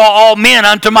will draw all men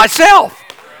unto myself.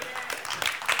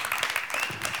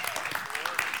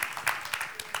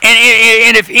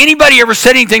 And if anybody ever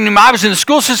said anything to me, I was in the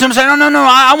school system, said, no,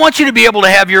 I want you to be able to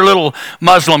have your little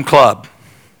Muslim club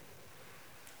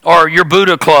or your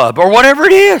Buddha club or whatever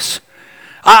it is.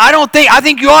 I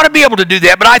think you ought to be able to do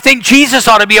that, but I think Jesus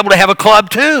ought to be able to have a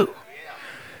club too.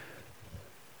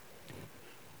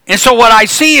 And so what I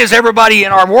see is everybody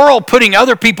in our world putting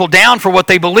other people down for what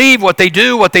they believe, what they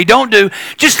do, what they don't do.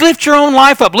 Just lift your own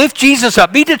life up. Lift Jesus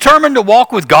up. Be determined to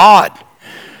walk with God.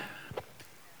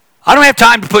 I don't have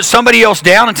time to put somebody else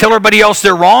down and tell everybody else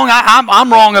they're wrong.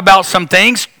 I'm wrong about some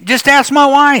things. Just ask my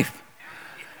wife.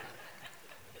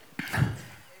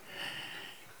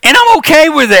 And I'm okay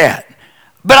with that.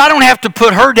 But I don't have to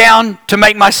put her down to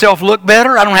make myself look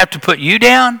better. I don't have to put you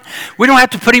down. We don't have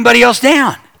to put anybody else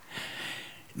down.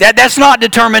 That's not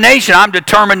determination. I'm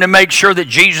determined to make sure that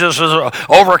Jesus is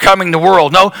overcoming the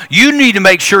world. No, you need to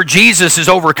make sure Jesus is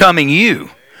overcoming you.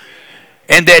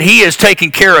 And that He is taking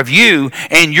care of you,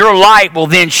 and your light will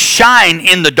then shine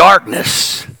in the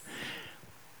darkness.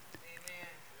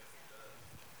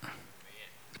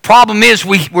 The problem is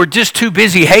we're just too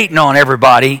busy hating on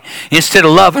everybody instead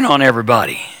of loving on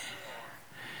everybody.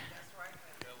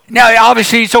 Now,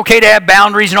 obviously, it's okay to have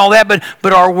boundaries and all that,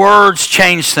 but our words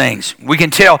change things. We can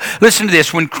tell. Listen to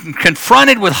this. When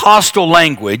confronted with hostile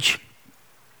language,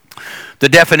 the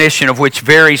definition of which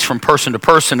varies from person to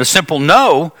person, a simple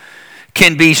no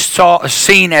can be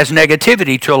seen as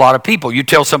negativity to a lot of people. You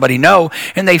tell somebody no,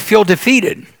 and they feel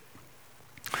defeated.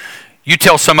 You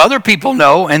tell some other people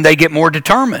no, and they get more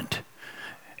determined.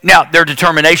 Now, their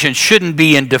determination shouldn't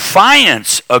be in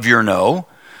defiance of your no,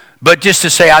 but just to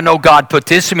say, I know God put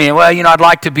this in me. Well, I'd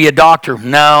like to be a doctor.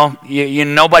 No,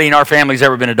 nobody in our family's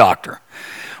ever been a doctor.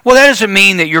 Well, that doesn't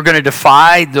mean that you're going to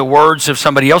defy the words of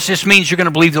somebody else. It just means you're going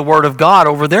to believe the word of God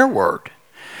over their word.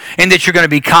 And that you're going to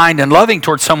be kind and loving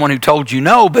towards someone who told you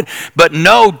no. But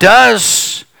no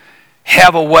does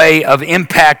have a way of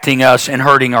impacting us and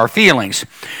hurting our feelings.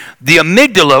 The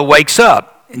amygdala wakes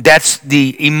up. That's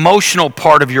the emotional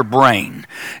part of your brain.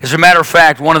 As a matter of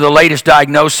fact, one of the latest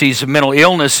diagnoses of mental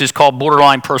illness is called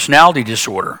borderline personality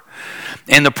disorder.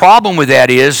 And the problem with that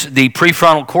is the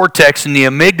prefrontal cortex and the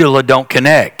amygdala don't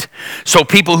connect. So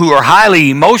people who are highly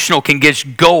emotional can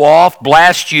go off,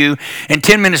 blast you, and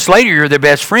 10 minutes later you're their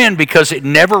best friend because it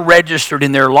never registered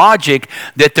in their logic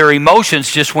that their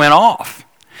emotions just went off.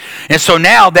 And so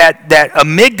now that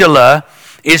amygdala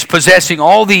is possessing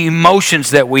all the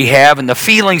emotions that we have and the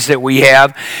feelings that we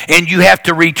have, and you have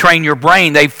to retrain your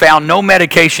brain. They've found no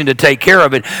medication to take care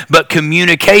of it, but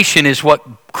communication is what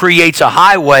creates a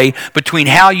highway between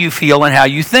how you feel and how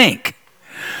you think.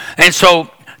 And so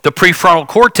the prefrontal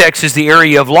cortex is the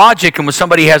area of logic, and when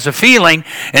somebody has a feeling,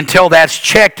 until that's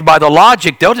checked by the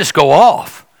logic, they'll just go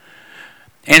off.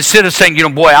 Instead of saying,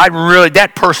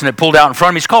 that person that pulled out in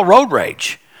front of me, it's called road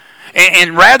rage.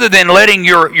 And rather than letting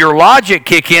your logic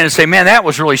kick in and say, man, that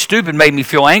was really stupid, made me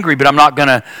feel angry, but I'm not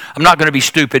gonna be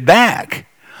stupid back.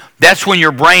 That's when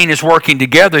your brain is working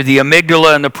together, the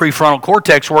amygdala and the prefrontal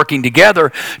cortex working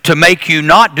together to make you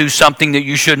not do something that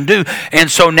you shouldn't do. And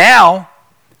so now,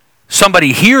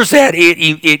 somebody hears that,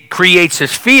 it creates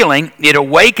this feeling, it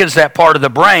awakens that part of the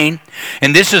brain,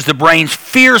 and this is the brain's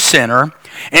fear center,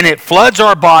 and it floods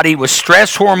our body with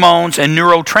stress hormones and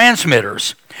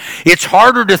neurotransmitters. It's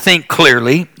harder to think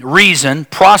clearly, reason,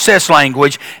 process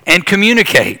language, and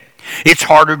communicate. It's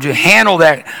harder to handle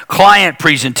that client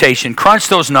presentation, crunch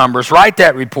those numbers, write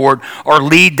that report, or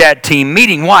lead that team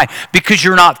meeting. Why? Because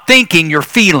you're not thinking, you're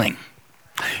feeling.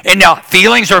 And now,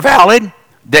 feelings are valid.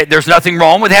 There's nothing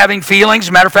wrong with having feelings. As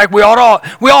a matter of fact, we all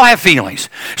have feelings.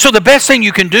 So the best thing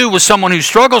you can do with someone who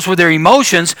struggles with their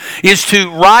emotions is to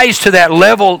rise to that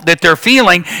level that they're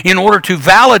feeling in order to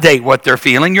validate what they're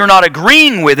feeling. You're not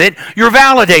agreeing with it, you're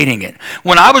validating it.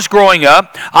 When I was growing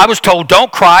up, I was told,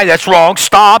 don't cry, that's wrong,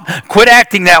 stop, quit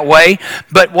acting that way.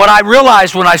 But what I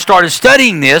realized when I started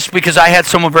studying this, because I had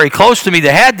someone very close to me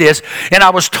that had this, and I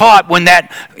was taught when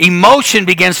that emotion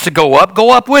begins to go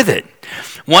up with it.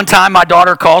 One time my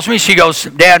daughter calls me, she goes,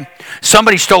 Dad,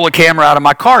 Somebody stole a camera out of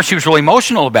my car. She was really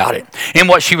emotional about it. And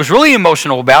what she was really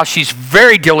emotional about, she's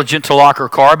very diligent to lock her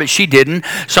car, but she didn't.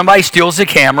 Somebody steals the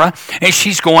camera, and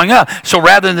she's going up. So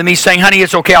rather than me saying, honey,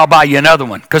 it's okay, I'll buy you another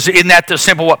one, because isn't that the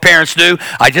simple what parents do?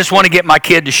 I just want to get my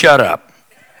kid to shut up.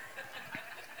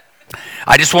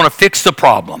 I just want to fix the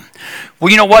problem. Well,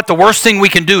 you know what? The worst thing we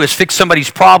can do is fix somebody's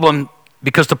problem,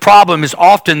 because the problem is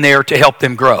often there to help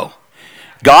them grow.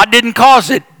 God didn't cause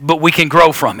it, but we can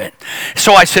grow from it.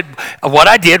 So I said, what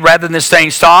I did, rather than saying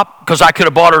stop, because I could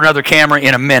have bought her another camera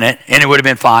in a minute, and it would have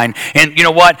been fine. And you know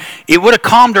what? It would have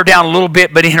calmed her down a little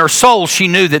bit, but in her soul, she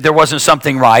knew that there wasn't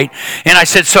something right. And I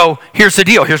said, so here's the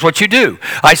deal. Here's what you do.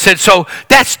 I said, so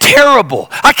that's terrible.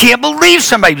 I can't believe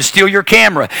somebody would steal your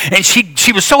camera. And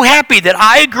she was so happy that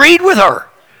I agreed with her.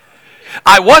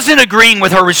 I wasn't agreeing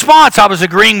with her response. I was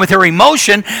agreeing with her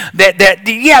emotion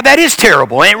that is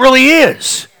terrible, and it really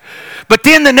is. But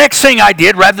then the next thing I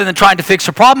did, rather than trying to fix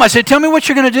the problem, I said, tell me what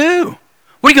you're going to do.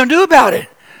 What are you going to do about it?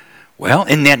 Well,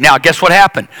 and then now guess what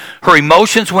happened? Her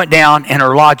emotions went down and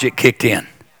her logic kicked in.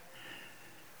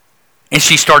 And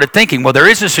she started thinking, well, there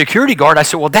is a security guard. I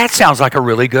said, well, that sounds like a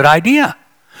really good idea.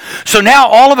 So now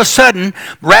all of a sudden,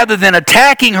 rather than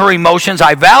attacking her emotions,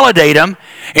 I validate them,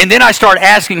 and then I start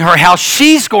asking her how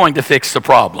she's going to fix the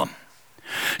problem.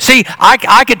 See,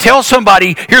 I could tell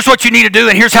somebody, here's what you need to do,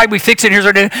 and here's how we fix it, here's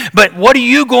what I do. But what are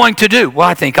you going to do? Well,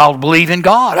 I think I'll believe in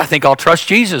God. I think I'll trust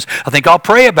Jesus. I think I'll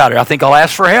pray about it. I think I'll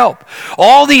ask for help.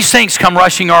 All these things come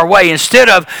rushing our way. Instead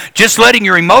of just letting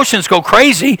your emotions go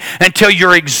crazy until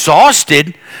you're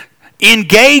exhausted,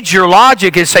 engage your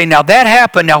logic and say, now that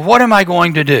happened, now what am I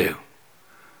going to do?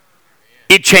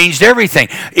 It changed everything.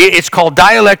 It's called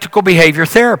dialectical behavior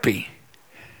therapy.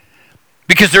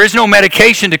 Because there is no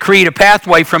medication to create a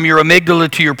pathway from your amygdala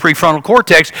to your prefrontal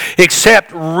cortex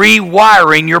except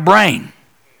rewiring your brain.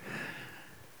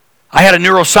 I had a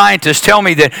neuroscientist tell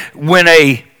me that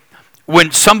when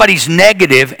somebody's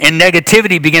negative and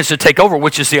negativity begins to take over,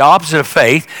 which is the opposite of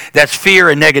faith, that's fear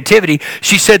and negativity,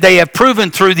 she said they have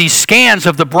proven through these scans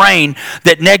of the brain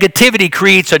that negativity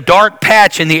creates a dark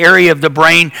patch in the area of the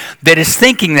brain that is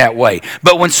thinking that way.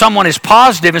 But when someone is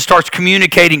positive and starts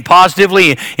communicating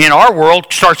positively, in our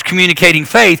world, starts communicating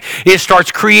faith, it starts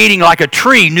creating like a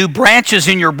tree, new branches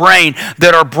in your brain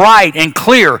that are bright and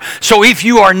clear. So if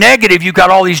you are negative, you've got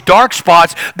all these dark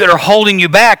spots that are holding you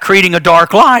back, creating a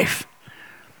dark life.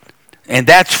 And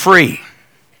that's free.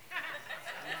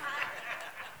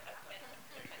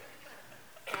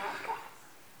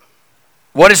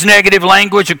 What is negative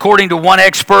language? According to one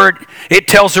expert, it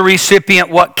tells the recipient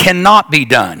what cannot be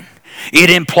done. It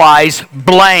implies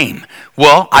blame.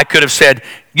 Well, I could have said,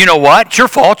 you know what? It's your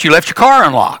fault. You left your car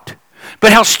unlocked.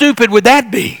 But how stupid would that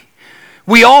be?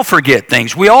 We all forget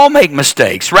things. We all make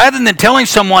mistakes. Rather than telling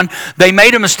someone they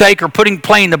made a mistake or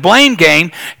playing the blame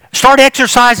game, start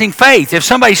exercising faith. If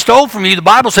somebody stole from you, the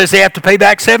Bible says they have to pay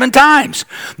back 7 times.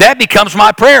 That becomes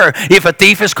my prayer. If a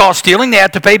thief is caught stealing, they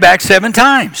have to pay back 7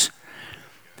 times.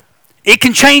 It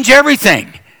can change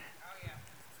everything.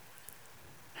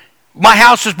 My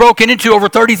house was broken into. Over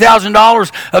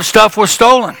 $30,000 of stuff was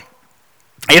stolen.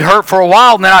 It hurt for a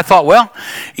while, and then I thought, well,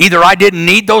 either I didn't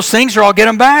need those things or I'll get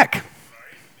them back.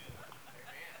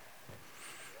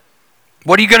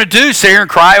 What are you going to do? Sit here and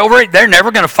cry over it? They're never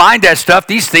going to find that stuff.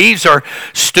 These thieves are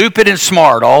stupid and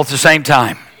smart all at the same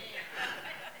time.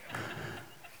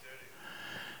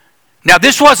 Now,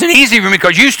 this wasn't easy for me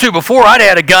because used to before I'd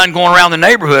had a gun going around the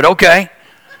neighborhood. Okay,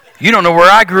 you don't know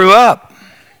where I grew up.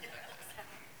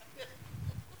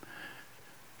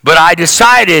 But I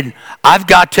decided I've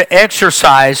got to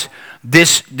exercise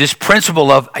this principle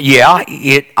of,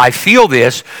 I feel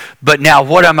this, but now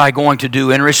what am I going to do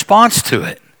in response to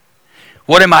it?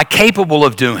 What am I capable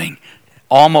of doing?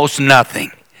 Almost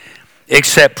nothing,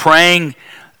 except praying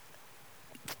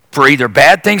for either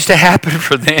bad things to happen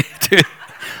for them.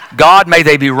 God, may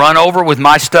they be run over with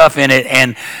my stuff in it,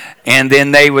 and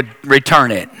then they would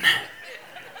return it.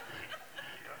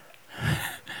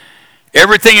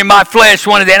 Everything in my flesh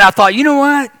wanted that, and I thought, you know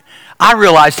what? I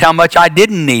realized how much I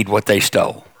didn't need what they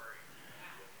stole.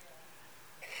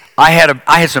 I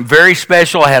had some very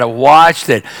special. I had a watch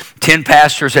that 10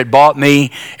 pastors had bought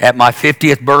me at my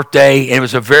 50th birthday, and it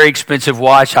was a very expensive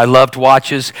watch. I loved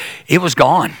watches. It was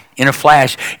gone in a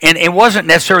flash. And it wasn't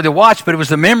necessarily the watch, but it was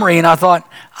the memory, and I thought,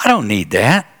 I don't need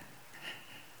that.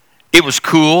 It was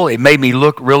cool. It made me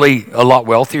look really a lot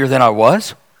wealthier than I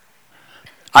was.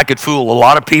 I could fool a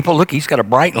lot of people. Look, he's got a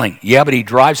Breitling. Yeah, but he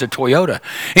drives a Toyota.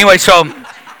 Anyway, so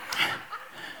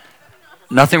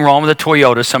nothing wrong with a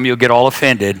Toyota. Some of you will get all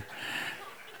offended.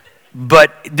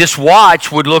 But this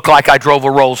watch would look like I drove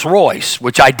a Rolls Royce,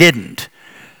 which I didn't.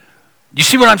 You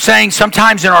see what I'm saying?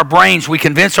 Sometimes in our brains we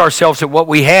convince ourselves that what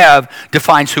we have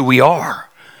defines who we are.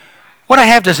 What I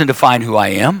have doesn't define who I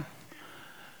am.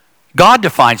 God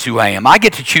defines who I am. I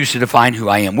get to choose to define who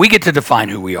I am. We get to define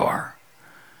who we are.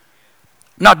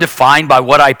 I'm not defined by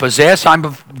what I possess.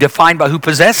 I'm defined by who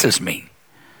possesses me.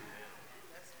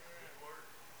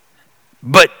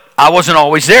 But I wasn't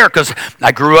always there because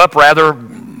I grew up rather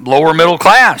lower middle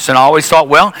class, and I always thought,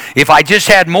 well, if I just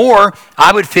had more,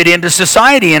 I would fit into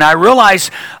society. And I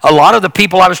realized a lot of the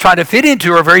people I was trying to fit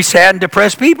into are very sad and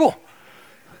depressed people.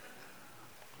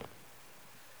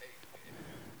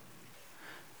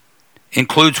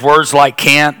 Includes words like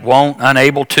can't, won't,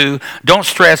 unable to. Don't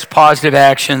stress positive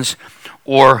actions,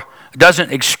 or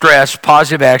doesn't stress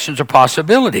positive actions or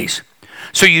possibilities.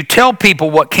 So you tell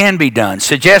people what can be done,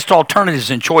 suggest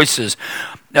alternatives and choices.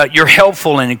 You're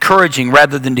helpful and encouraging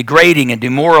rather than degrading and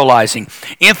demoralizing.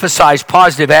 Emphasize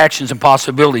positive actions and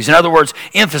possibilities. In other words,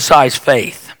 emphasize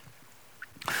faith.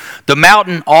 The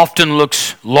mountain often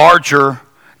looks larger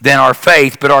than our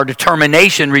faith, but our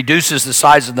determination reduces the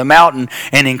size of the mountain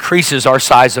and increases our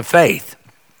size of faith.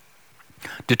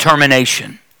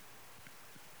 Determination.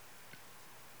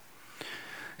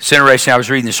 It's interesting, I was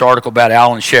reading this article about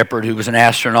Alan Shepard, who was an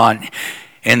astronaut,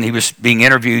 and he was being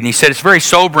interviewed, and he said it's very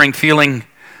sobering feeling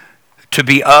to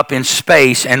be up in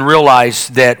space and realize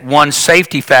that one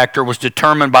safety factor was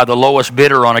determined by the lowest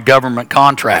bidder on a government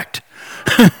contract.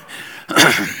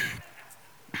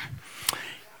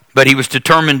 But he was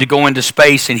determined to go into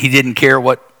space, and he didn't care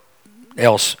what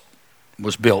else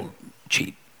was built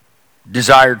cheap.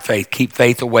 Desired faith. Keep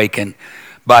faith awakened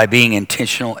by being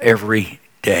intentional every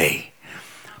day.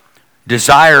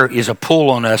 Desire is a pull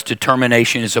on us.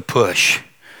 Determination is a push.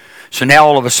 So now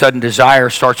all of a sudden desire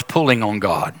starts pulling on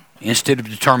God. Instead of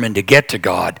determined to get to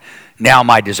God, now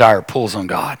my desire pulls on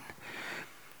God.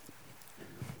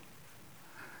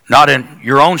 Not in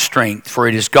your own strength, for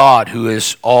it is God who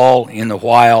is all in the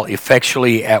while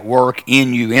effectually at work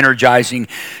in you, energizing,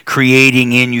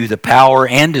 creating in you the power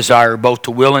and desire both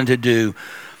to will and to do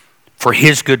for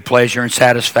His good pleasure and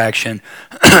satisfaction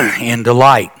and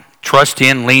delight. Trust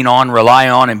in, lean on, rely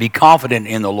on, and be confident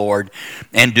in the Lord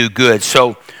and do good.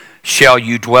 So shall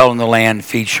you dwell in the land,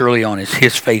 feed surely on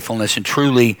His faithfulness, and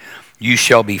truly you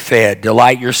shall be fed.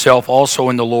 Delight yourself also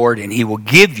in the Lord, and He will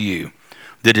give you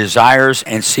the desires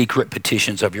and secret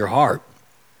petitions of your heart.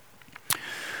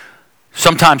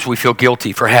 Sometimes we feel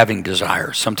guilty for having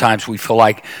desires. Sometimes we feel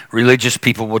like religious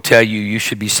people will tell you, you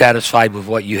should be satisfied with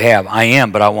what you have. I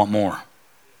am, but I want more.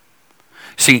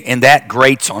 See, and that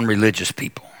grates on religious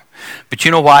people. But you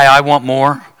know why I want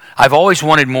more? I've always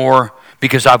wanted more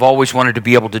because I've always wanted to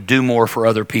be able to do more for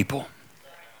other people.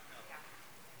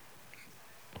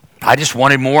 I just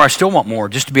wanted more. I still want more.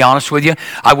 Just to be honest with you,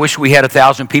 I wish we had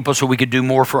 1,000 people so we could do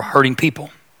more for hurting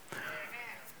people.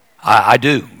 I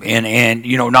do. And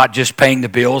you know, not just paying the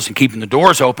bills and keeping the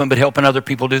doors open, but helping other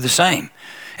people do the same.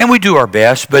 And we do our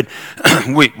best, but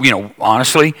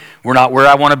honestly, we're not where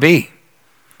I want to be.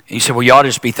 And you say, well, you ought to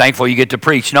just be thankful you get to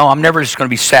preach. No, I'm never just going to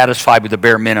be satisfied with the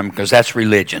bare minimum because that's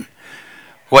religion.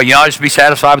 Well, you ought to just be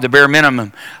satisfied with the bare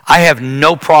minimum. I have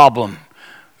no problem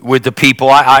with the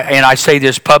people, and I say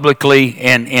this publicly,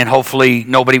 and hopefully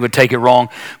nobody would take it wrong,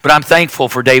 but I'm thankful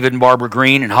for David and Barbara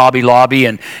Green and Hobby Lobby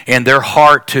and their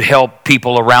heart to help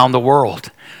people around the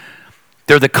world.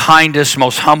 They're the kindest,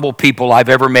 most humble people I've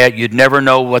ever met. You'd never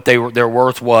know what their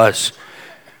worth was.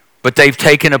 But they've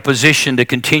taken a position to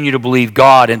continue to believe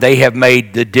God, and they have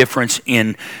made the difference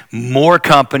in more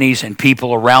companies and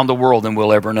people around the world than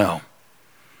we'll ever know.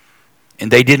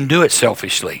 And they didn't do it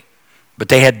selfishly. But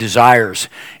they had desires,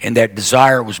 and that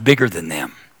desire was bigger than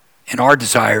them. And our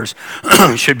desires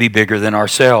should be bigger than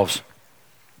ourselves.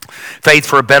 Faith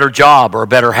for a better job or a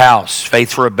better house.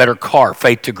 Faith for a better car.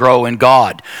 Faith to grow in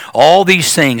God. All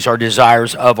these things are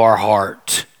desires of our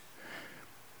heart.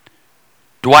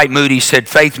 Dwight Moody said,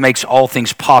 faith makes all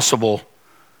things possible.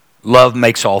 Love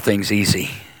makes all things easy.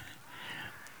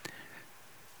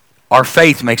 Our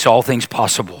faith makes all things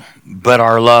possible, but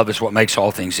our love is what makes all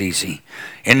things easy.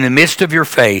 In the midst of your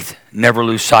faith, never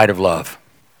lose sight of love.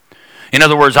 In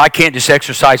other words, I can't just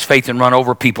exercise faith and run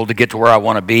over people to get to where I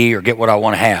want to be or get what I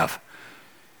want to have.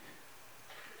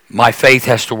 My faith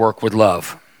has to work with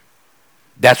love.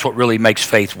 That's what really makes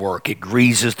faith work. It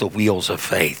greases the wheels of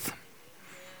faith.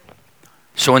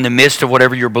 So in the midst of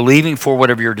whatever you're believing for,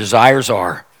 whatever your desires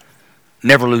are,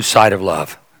 never lose sight of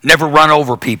love. Never run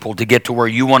over people to get to where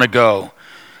you want to go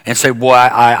and say, boy,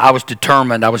 I was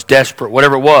determined, I was desperate,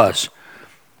 whatever it was.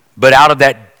 But out of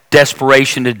that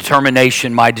desperation and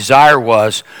determination, my desire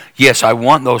was, yes, I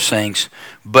want those things,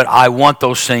 but I want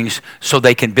those things so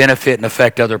they can benefit and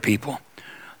affect other people.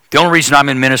 The only reason I'm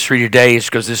in ministry today is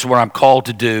because this is what I'm called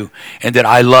to do, and that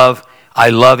I love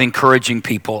encouraging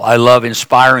people. I love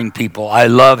inspiring people. I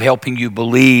love helping you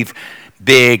believe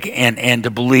big and to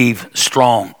believe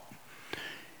strong.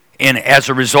 And as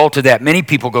a result of that, many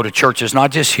people go to churches,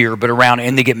 not just here, but around,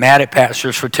 and they get mad at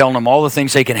pastors for telling them all the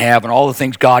things they can have and all the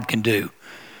things God can do.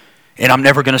 And I'm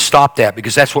never going to stop that,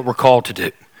 because that's what we're called to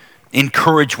do.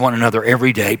 Encourage one another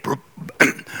every day.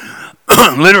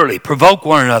 Literally, provoke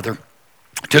one another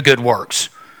to good works.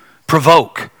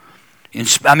 Provoke.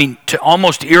 To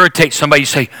almost irritate somebody, you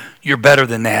say, you're better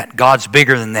than that. God's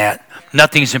bigger than that.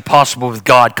 Nothing's impossible with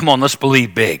God. Come on, let's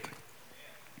believe big.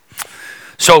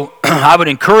 So I would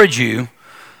encourage you,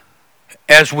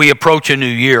 as we approach a new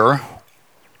year,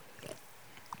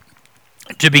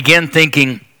 to begin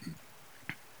thinking,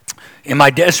 am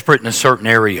I desperate in a certain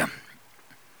area?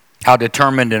 How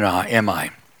determined am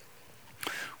I?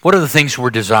 What are the things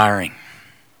we're desiring?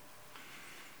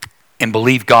 And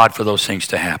believe God for those things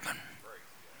to happen.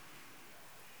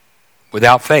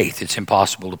 Without faith, it's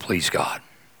impossible to please God.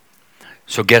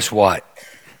 So guess what?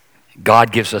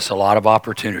 God gives us a lot of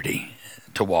opportunity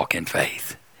to walk in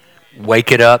faith.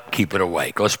 Wake it up, keep it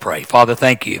awake. Let's pray. Father,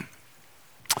 thank you.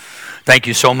 Thank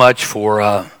you so much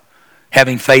for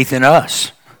having faith in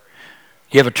us.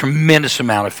 You have a tremendous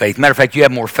amount of faith. Matter of fact, you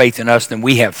have more faith in us than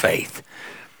we have faith.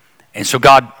 And so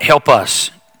God, help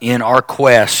us in our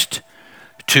quest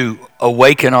to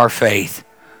awaken our faith,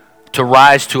 to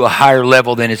rise to a higher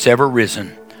level than it's ever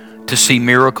risen, to see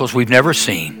miracles we've never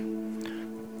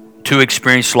seen, to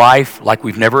experience life like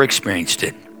we've never experienced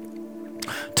it,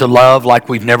 to love like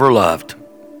we've never loved.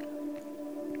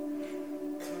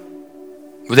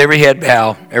 With every head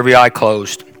bowed, every eye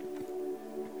closed,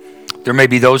 there may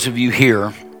be those of you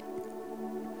here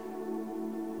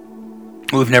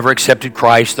who have never accepted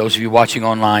Christ, those of you watching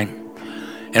online.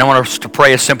 And I want us to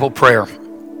pray a simple prayer,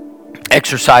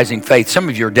 exercising faith. Some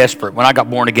of you are desperate. When I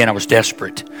got born again, I was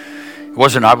desperate. I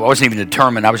wasn't even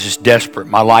determined. I was just desperate.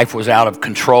 My life was out of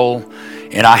control,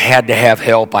 and I had to have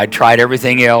help. I tried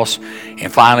everything else,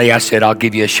 and finally I said, I'll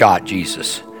give you a shot,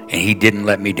 Jesus. And he didn't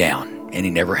let me down, and he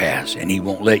never has, and he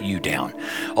won't let you down.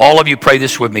 All of you pray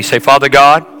this with me. Say, Father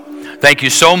God, thank you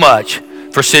so much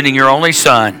for sending your only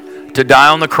Son to die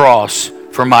on the cross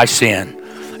for my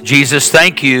sin. Jesus,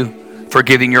 thank you for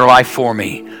giving your life for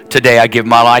me. Today I give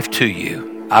my life to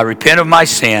you. I repent of my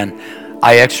sin.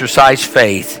 I exercise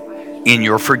faith in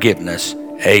your forgiveness.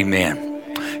 Amen.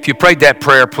 If you prayed that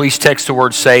prayer, please text the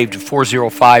word SAVED to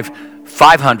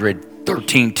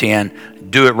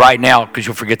 405-500-1310. Do it right now, because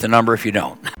you'll forget the number if you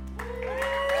don't.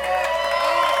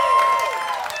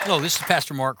 Hello, this is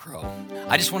Pastor Mark Crow.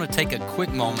 I just want to take a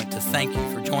quick moment to thank you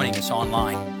for joining us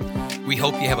online. We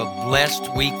hope you have a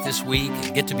blessed week this week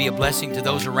and get to be a blessing to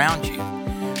those around you.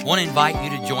 I want to invite you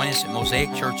to join us at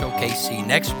Mosaic Church OKC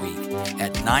next week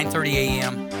at 9:30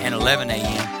 a.m. and 11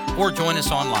 a.m. or join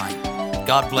us online.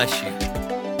 God bless you.